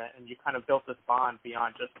together, and you kind of built this bond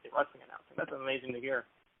beyond just the wrestling announcement. That's amazing to hear.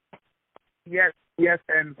 Yes,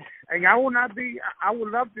 and I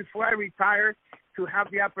would love before I retire to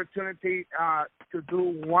have the opportunity to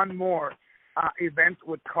do one more event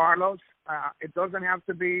with Carlos. It doesn't have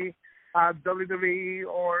to be WWE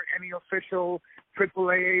or any official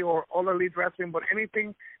AAA or All Elite Wrestling, but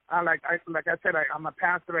anything like I said, I'm a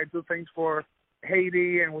pastor. I do things for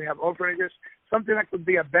Haiti, and we have orphanages. Something that could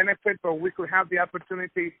be a benefit, but we could have the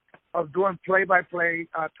opportunity of doing play-by-play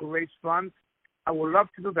to raise funds. I would love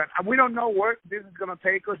to do that. And we don't know where this is going to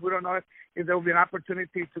take us. We don't know if there will be an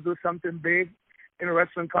opportunity to do something big in a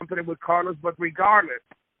wrestling company with Carlos. But regardless,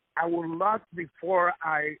 I would love, before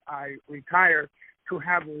I retire, to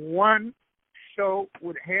have one show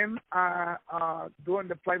with him doing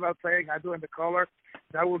the play-by-play, I doing the color.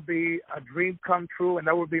 That would be a dream come true, and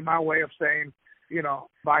that would be my way of saying,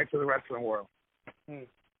 bye to the wrestling world. And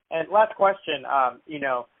last question,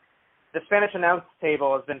 the Spanish announce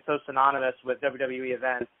table has been so synonymous with WWE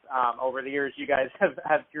events over the years. You guys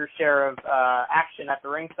have your share of action at the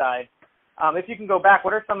ringside. If you can go back,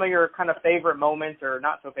 what are some of your kind of favorite moments, or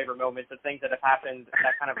not so favorite moments, of things that have happened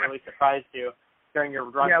that kind of really surprised you during your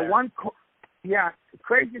run there?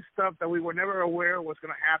 Crazy stuff that we were never aware was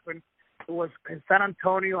going to happen. It was in San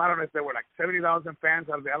Antonio. I don't know if there were like 70,000 fans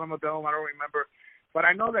out of the Alamo Dome. I don't remember. But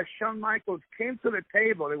I know that Shawn Michaels came to the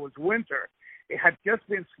table. It was winter. It had just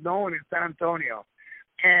been snowing in San Antonio.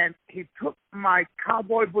 And he took my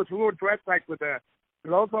cowboy boots. We were dressed like with the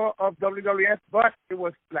logo of WWF, but it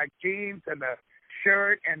was like jeans and the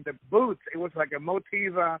shirt and the boots. It was like a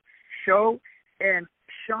Motiva show. And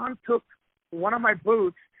Shawn took one of my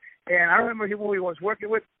boots, and I remember who he was working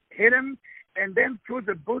with, hit him, and then threw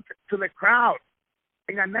the boot to the crowd.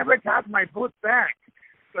 And I never got my boot back.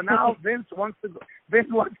 So now Vince wants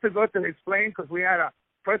to go to his plane because we had a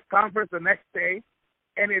press conference the next day,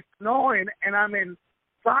 and it's snowing, and I'm in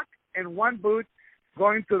socks and one boot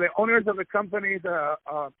going to the owners of the company's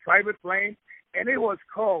private plane, and it was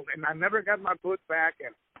cold, and I never got my boot back.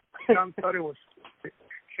 And Shawn thought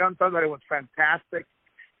that it was fantastic.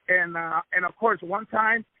 And of course, one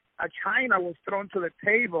time China was thrown to the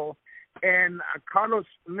table, and Carlos'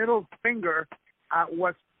 middle finger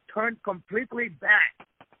was turned completely back.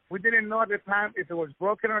 We didn't know at the time if it was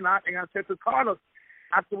broken or not. And I said to Carlos,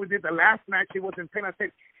 after we did the last match, he was in pain. I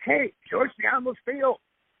said, hey, George the Animal Steele,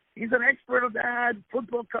 he's an expert of that,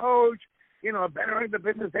 football coach, a veteran in the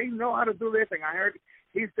business. They know how to do this. And I heard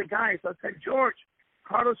he's the guy. So I said, George,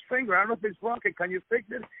 Carlos' finger, I don't know if it's broken. Can you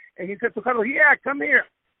fix it? And he said to Carlos, yeah, come here.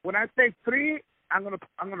 When I say 3, I'm gonna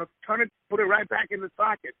turn it, put it right back in the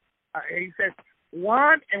socket. And he said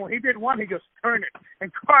 1, and when he did 1, he just turned it.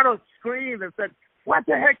 And Carlos screamed and said, what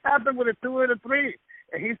the heck happened with a 2 and a 3?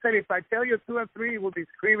 And he said, if I tell you 2 and 3, we'll be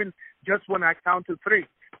screaming just when I count to 3.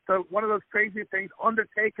 So one of those crazy things,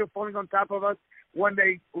 Undertaker falling on top of us, when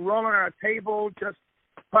they roll on our table, just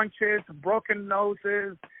punches, broken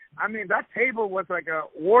noses. I mean, that table was like a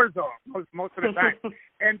war zone most of the time.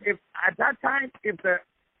 And if at that time,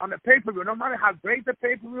 on the pay-per-view, no matter how great the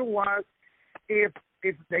pay-per-view was, if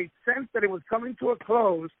they sensed that it was coming to a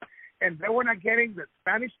close and they were not getting the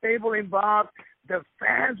Spanish table involved, the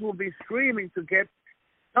fans will be screaming to get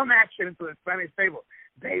some action into the Spanish table.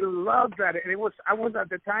 They loved that. And I was at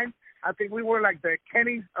the time, I think we were like the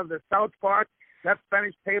Kennys of the South Park. That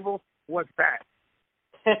Spanish table was that.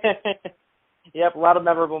 Yep, a lot of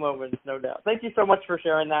memorable moments, no doubt. Thank you so much for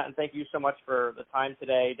sharing that, and thank you so much for the time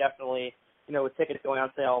today. Definitely, with tickets going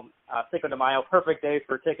on sale, Cinco de Mayo, perfect day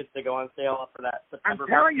for tickets to go on sale for that September. I'm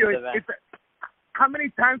telling you, event. How many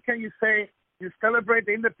times can you say you celebrate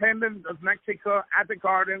the independence of Mexico at the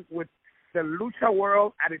Garden with the lucha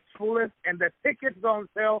world at its fullest, and the tickets go on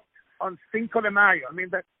sale on Cinco de Mayo? I mean,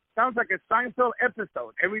 that sounds like a Seinfeld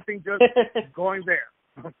episode. Everything just going there.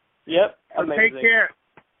 Yep. So amazing. take care.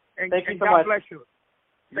 And, Thank you and so God much. bless you.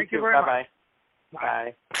 Thank you too. very Bye-bye. much.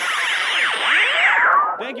 Bye.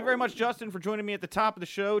 Thank you very much, Justin, for joining me at the top of the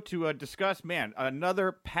show to discuss,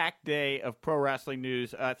 another packed day of pro wrestling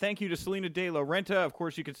news. Thank you to Selena De La Renta. Of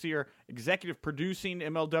course, you can see her executive producing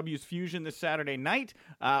MLW's Fusion this Saturday night.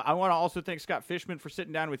 I want to also thank Scott Fishman for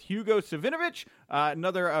sitting down with Hugo Savinovich.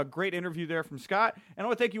 Another great interview there from Scott. And I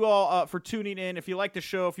want to thank you all for tuning in. If you like the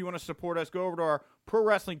show, if you want to support us, go over to our Pro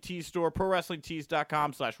Wrestling Tees store,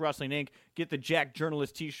 prowrestlingtees.com/wrestling inc. Get the Jack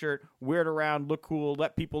Journalist t-shirt, wear it around, look cool,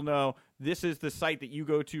 let people know this is the site that you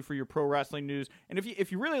go to for your pro wrestling news. And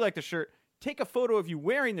if you really like the shirt, take a photo of you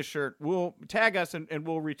wearing the shirt. We'll tag us and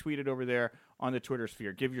we'll retweet it over there on the Twitter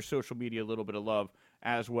sphere. Give your social media a little bit of love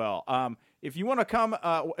as well. If you want to come,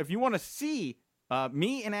 if you want to see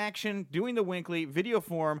me in action doing the Winkley video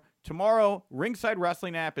form tomorrow, Ringside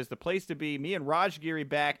Wrestling app is the place to be. Me and Raj Giri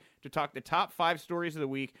back to talk the top 5 stories of the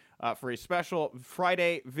week for a special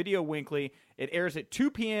Friday video Winkley. It airs at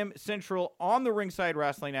 2 p.m. Central on the Ringside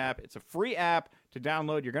Wrestling app. It's a free app to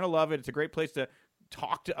download. You're going to love it. It's a great place to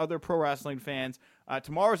talk to other pro wrestling fans.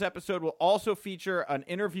 Tomorrow's episode will also feature an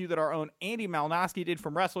interview that our own Andy Malnoski did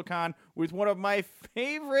from WrestleCon with one of my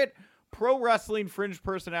favorite pro wrestling fringe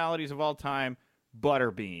personalities of all time,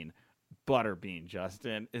 Butterbean. Butterbean,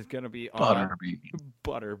 Justin, is going to be on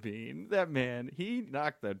Butterbean. That man, he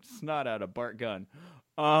knocked the snot out of Bart Gunn.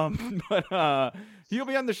 But he'll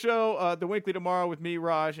be on the show, the Winkley, tomorrow with me,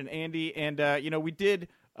 Raj, and Andy. And,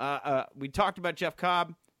 we talked about Jeff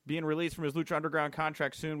Cobb being released from his Lucha Underground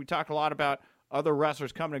contract soon. We talked a lot about other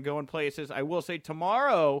wrestlers coming and going places. I will say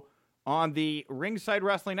tomorrow on the Ringside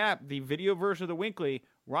Wrestling app, the video version of the Winkley,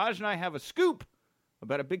 Raj and I have a scoop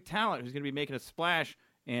about a big talent who's going to be making a splash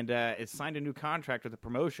and it's signed a new contract with the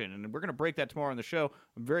promotion. And we're going to break that tomorrow on the show.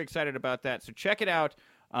 I'm very excited about that. So check it out.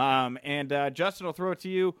 And Justin, I'll throw it to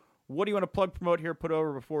you. What do you want to plug, promote here, put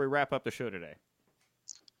over before we wrap up the show today?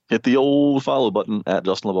 Hit the old follow button at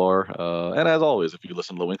Justin LeBar. And as always, if you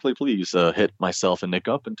listen to the Winkley, please hit myself and Nick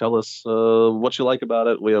up and tell us what you like about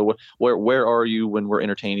it. Where are you when we're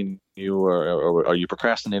entertaining you, or are you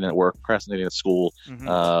procrastinating at work, procrastinating at school,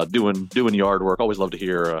 doing yard work? Always love to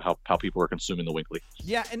hear how people are consuming the Winkley.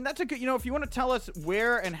 Yeah, and that's a good, if you want to tell us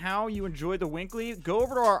where and how you enjoy the Winkley, go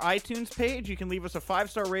over to our iTunes page. You can leave us a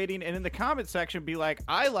 5-star rating, and in the comment section, be like,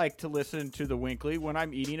 I like to listen to the Winkley when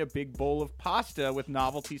I'm eating a big bowl of pasta with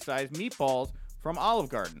novelty-sized meatballs from Olive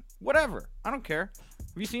Garden. Whatever. I don't care.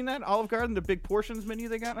 Have you seen that, Olive Garden, the big portions menu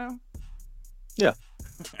they got now? Yeah.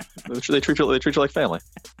 They treat you like family.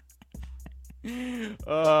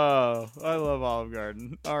 Oh, I love Olive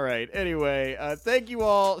Garden. All right. Anyway, thank you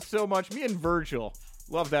all so much. Me and Virgil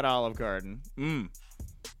love that Olive Garden.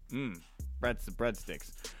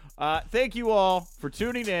 Breadsticks. Thank you all for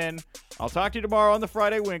tuning in. I'll talk to you tomorrow on the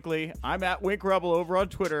Friday Winkley. I'm at Wink Rebel over on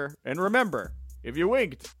Twitter. And remember, if you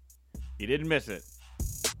winked, you didn't miss it.